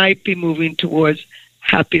we might be moving towards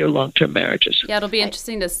happier long-term marriages. Yeah, it'll be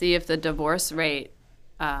interesting to see if the divorce rate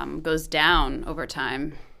goes down over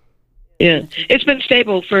time. Yeah, it's been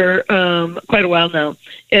stable for quite a while now.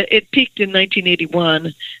 It peaked in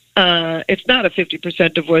 1981. It's not a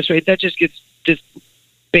 50% divorce rate. That just gets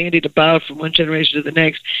bandied about from one generation to the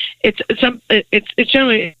next. It's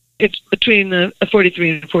generally between 43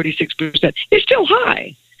 and 46%. It's still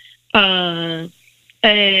high.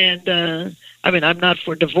 I mean, I'm not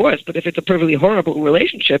for divorce, but if it's a perfectly horrible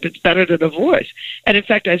relationship, it's better to divorce. And in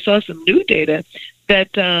fact, I saw some new data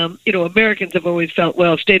that, Americans have always felt,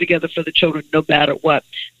 well, stay together for the children no matter what.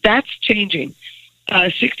 That's changing.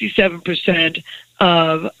 67%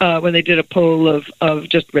 of, when they did a poll of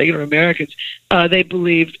just regular Americans,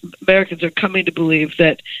 Americans are coming to believe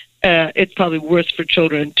that it's probably worse for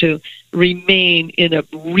children to remain in a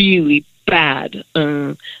really bad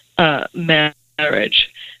marriage.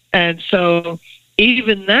 And so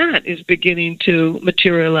even that is beginning to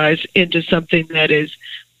materialize into something that is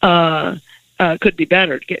could be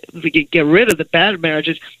better. If we can get rid of the bad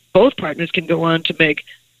marriages, both partners can go on to make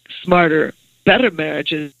smarter, better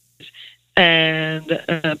marriages and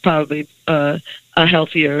probably a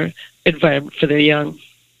healthier environment for their young.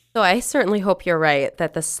 So I certainly hope you're right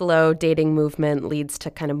that the slow dating movement leads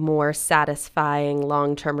to kind of more satisfying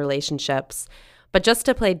long-term relationships. But just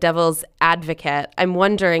to play devil's advocate, I'm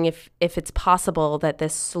wondering if it's possible that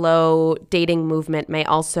this slow dating movement may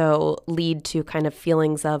also lead to kind of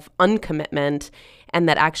feelings of uncommitment and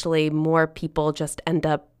that actually more people just end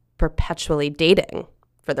up perpetually dating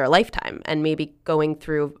for their lifetime and maybe going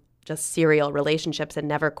through just serial relationships and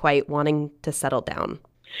never quite wanting to settle down.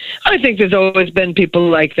 I think there's always been people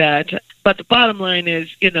like that. But the bottom line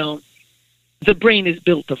is, the brain is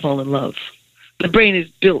built to fall in love. The brain is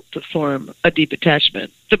built to form a deep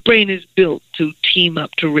attachment. The brain is built to team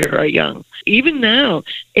up to rear our young. Even now,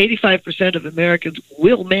 85% of Americans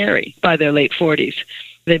will marry by their late 40s.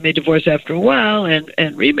 They may divorce after a while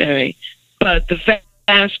and remarry, but the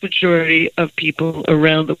vast majority of people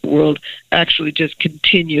around the world actually just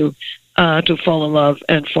continue to fall in love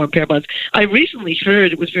and form pair bonds. I recently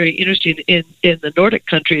heard, it was very interesting, in the Nordic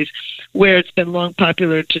countries where it's been long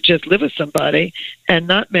popular to just live with somebody and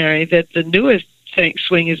not marry, that the newest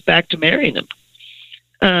swing is back to marrying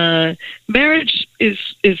them. Marriage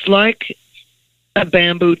is like a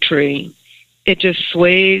bamboo tree. It just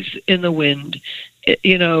sways in the wind.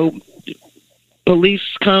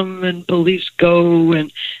 Beliefs come and beliefs go,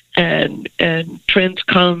 and trends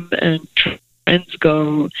come and trends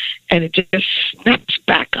go, and it just snaps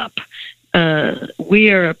back up.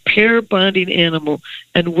 We are a pair bonding animal,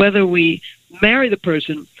 and whether we marry the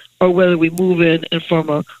person or whether we move in and form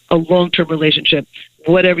a long-term relationship,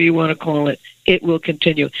 whatever you want to call it, it will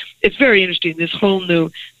continue. It's very interesting, this whole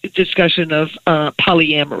new discussion of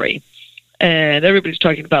polyamory. and everybody's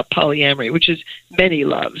talking about polyamory, which is many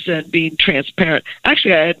loves and being transparent.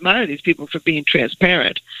 Actually, I admire these people for being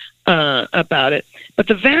transparent about it. But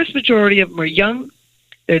the vast majority of them are young.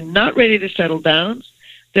 They're not ready to settle down.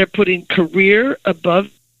 They're putting career above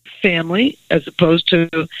family as opposed to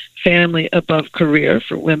family above career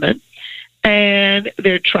for women. And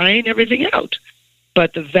they're trying everything out.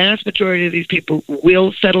 But the vast majority of these people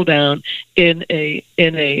will settle down in a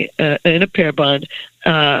pair bond,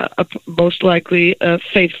 most likely a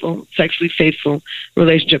faithful, sexually faithful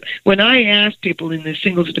relationship. When I asked people in the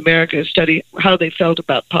Singles in America study how they felt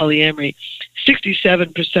about polyamory,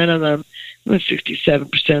 67% of them,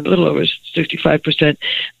 67%, a little over 65%,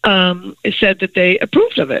 said that they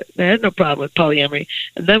approved of it. They had no problem with polyamory.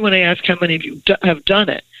 And then when I asked how many of you have done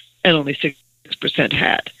it, and only 6%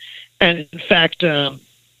 had. And in fact,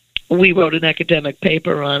 we wrote an academic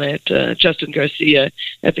paper on it, Justin Garcia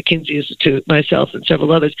at the Kinsey Institute, myself and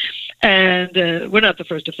several others. And we're not the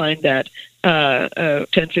first to find that. 10,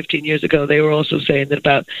 15 years ago, they were also saying that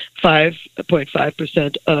about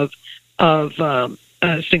 5.5% of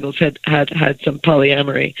singles had some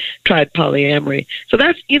polyamory, tried polyamory. So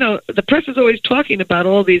that's, the press is always talking about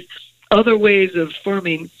all these other ways of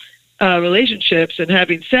forming relationships and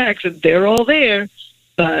having sex, and they're all there.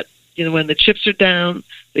 But when the chips are down,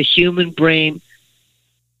 the human brain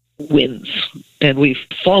wins, and we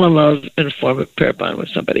fall in love and form a pair bond with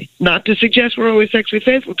somebody. Not to suggest we're always sexually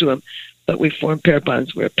faithful to them, but we form pair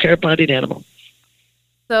bonds. We're a pair-bonded animal.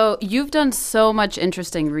 So you've done so much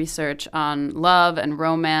interesting research on love and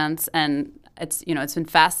romance, and it's been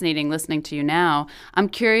fascinating listening to you now. I'm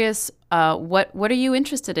curious, what are you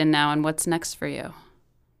interested in now, and what's next for you?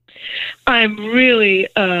 I'm really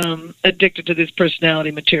addicted to this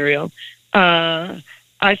personality material.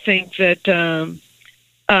 I think that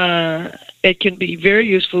it can be very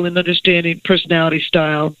useful in understanding personality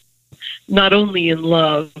style, not only in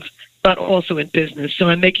love, but also in business. So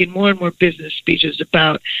I'm making more and more business speeches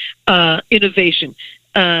about innovation.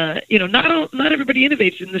 Not everybody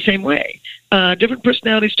innovates in the same way. Different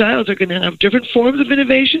personality styles are going to have different forms of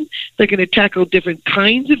innovation. They're going to tackle different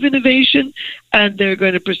kinds of innovation, and they're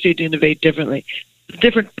going to proceed to innovate differently.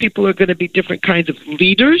 Different people are going to be different kinds of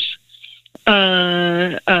leaders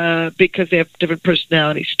because they have different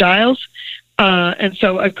personality styles. And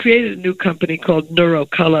so I've created a new company called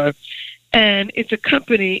NeuroColor, and it's a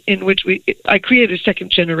company in which I created a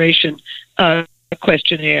second-generation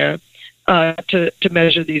questionnaire to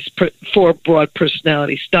measure these four broad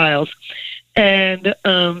personality styles. And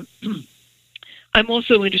I'm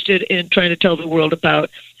also interested in trying to tell the world about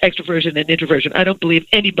extroversion and introversion. I don't believe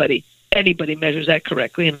anybody measures that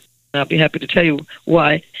correctly, and I'll be happy to tell you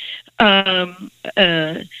why. I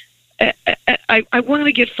want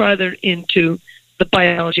to get farther into the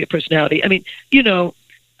biology of personality. I mean,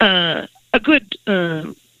 a good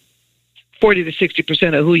 40 to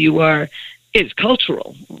 60% of who you are is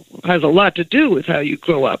cultural, has a lot to do with how you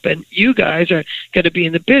grow up. And you guys are going to be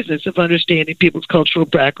in the business of understanding people's cultural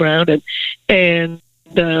background and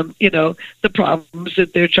the problems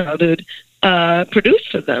that their childhood produced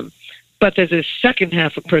for them. But there's a second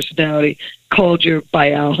half of personality called your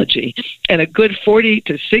biology. And a good 40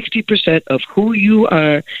 to 60% of who you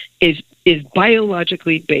are is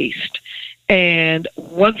biologically based. And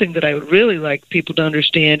one thing that I would really like people to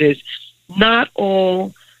understand is not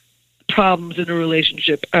all problems in a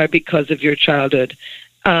relationship are because of your childhood.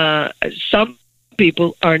 Some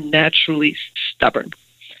people are naturally stubborn.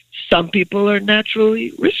 Some people are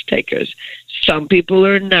naturally risk takers. Some people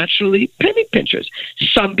are naturally penny pinchers.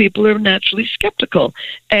 Some people are naturally skeptical.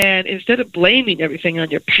 And instead of blaming everything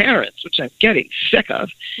on your parents, which I'm getting sick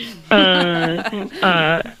of,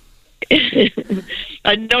 I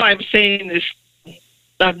know I'm saying this,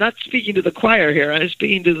 I'm not speaking to the choir here. I'm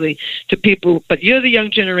speaking to people, but you're the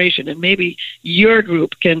young generation, and maybe your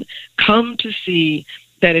group can come to see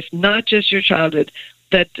that it's not just your childhood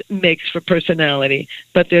that makes for personality,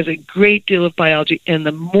 but there's a great deal of biology. And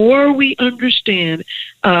the more we understand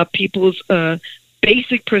people's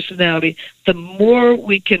basic personality, the more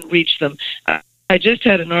we can reach them. I just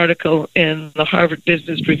had an article in the Harvard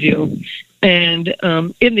Business Review, and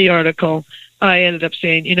in the article, I ended up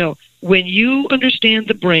saying, when you understand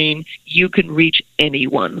the brain, you can reach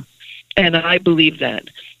anyone. And I believe that.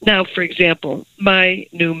 Now, for example, my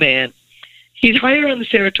new man, he's higher on the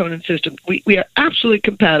serotonin system. We are absolutely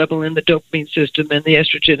compatible in the dopamine system and the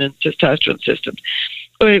estrogen and testosterone systems.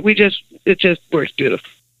 It just works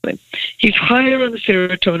beautifully. He's higher on the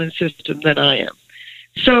serotonin system than I am.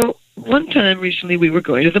 So one time recently we were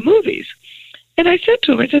going to the movies. And I said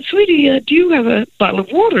to him, sweetie, do you have a bottle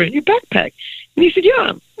of water in your backpack? And he said,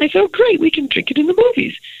 yeah. I said, oh, great, we can drink it in the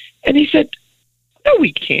movies. And he said, no,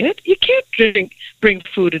 we can't. You can't bring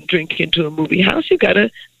food and drink into a movie house. You got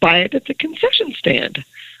to buy it at the concession stand.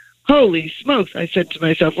 Holy smokes, I said to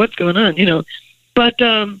myself, what's going on? But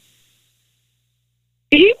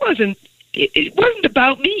it wasn't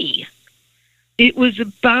about me. It was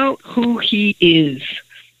about who he is.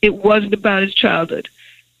 It wasn't about his childhood.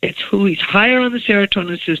 It's who he's higher on the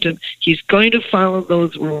serotonin system. He's going to follow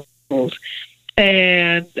those rules.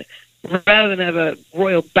 And rather than have a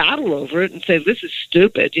royal battle over it and say, this is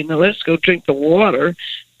stupid, let's go drink the water,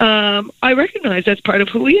 I recognize that's part of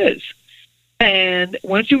who he is. And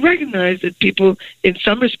once you recognize that people, in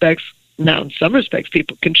some respects,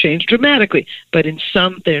 people can change dramatically, but in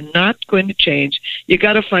some, they're not going to change. You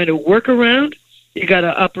got to find a workaround. You got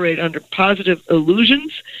to operate under positive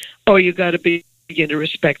illusions, or you got to begin to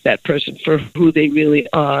respect that person for who they really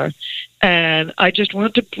are. And I just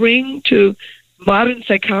want to bring to modern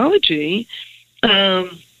psychology a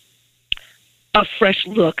fresh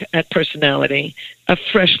look at personality, a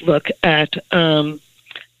fresh look at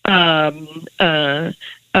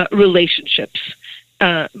relationships,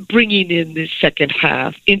 bringing in this second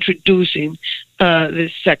half, introducing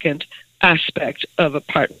this second aspect of a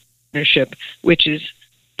partnership, which is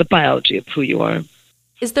the biology of who you are.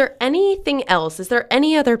 Is there anything else? Is there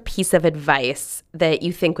any other piece of advice that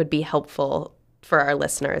you think would be helpful for our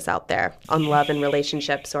listeners out there on love and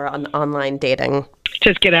relationships or on online dating?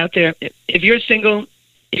 Just get out there. If you're single,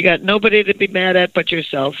 you got nobody to be mad at but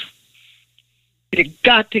yourself. You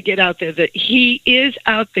got to get out there. That he is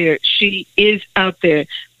out there, she is out there,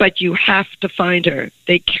 but you have to find her.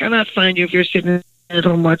 They cannot find you if you're sitting at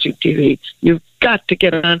home watching TV. You've got to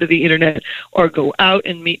get onto the internet or go out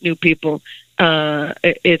and meet new people.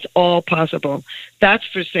 It's all possible. That's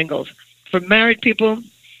for singles. For married people,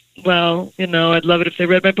 well, I'd love it if they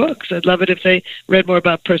read my books. I'd love it if they read more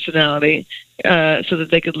about personality, so that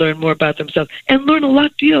they could learn more about themselves and learn a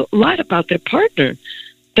lot about their partner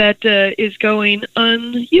that is going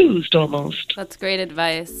unused almost. That's great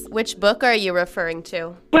advice. Which book are you referring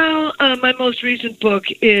to? Well, my most recent book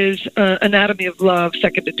is Anatomy of Love,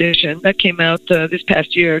 second edition. That came out this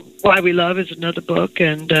past year. Why We Love is another book,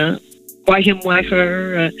 and Why Him, Why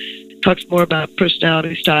Her talks more about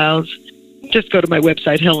personality styles. Just go to my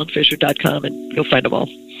website, helenfisher.com, and you'll find them all.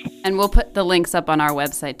 And we'll put the links up on our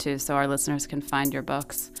website, too, so our listeners can find your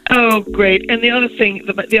books. Oh, great. And the other thing,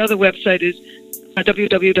 the other website is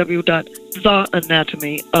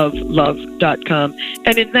www.theanatomyoflove.com.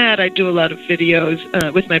 And in that, I do a lot of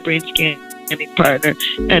videos with my brain scanning partner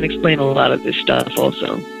and explain a lot of this stuff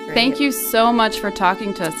also. Thank you so much for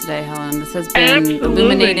talking to us today, Helen. This has been Absolutely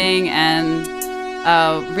illuminating and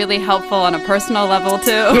really helpful on a personal level,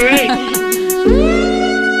 too. Great.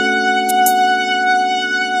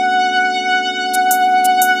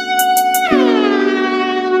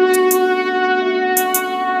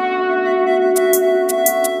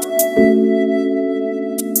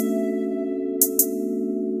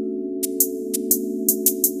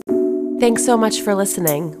 Thanks so much for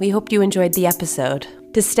listening. We hope you enjoyed the episode.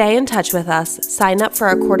 To stay in touch with us, sign up for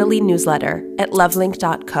our quarterly newsletter at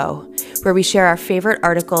lovelink.co, where we share our favorite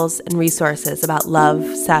articles and resources about love,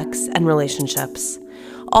 sex, and relationships.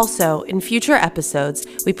 Also, in future episodes,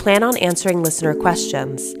 we plan on answering listener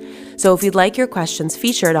questions. So if you'd like your questions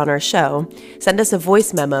featured on our show, send us a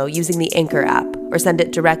voice memo using the Anchor app or send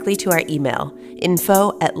it directly to our email,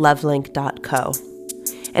 info@lovelink.co.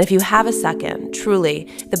 And if you have a second, truly,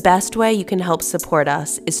 the best way you can help support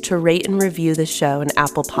us is to rate and review the show in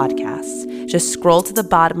Apple Podcasts. Just scroll to the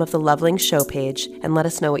bottom of the Lovelink show page and let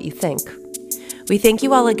us know what you think. We thank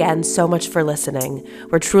you all again so much for listening.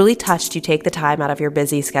 We're truly touched you take the time out of your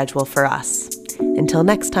busy schedule for us. Until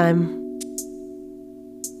next time.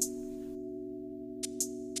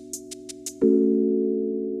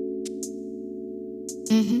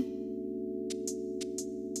 Mm-hmm.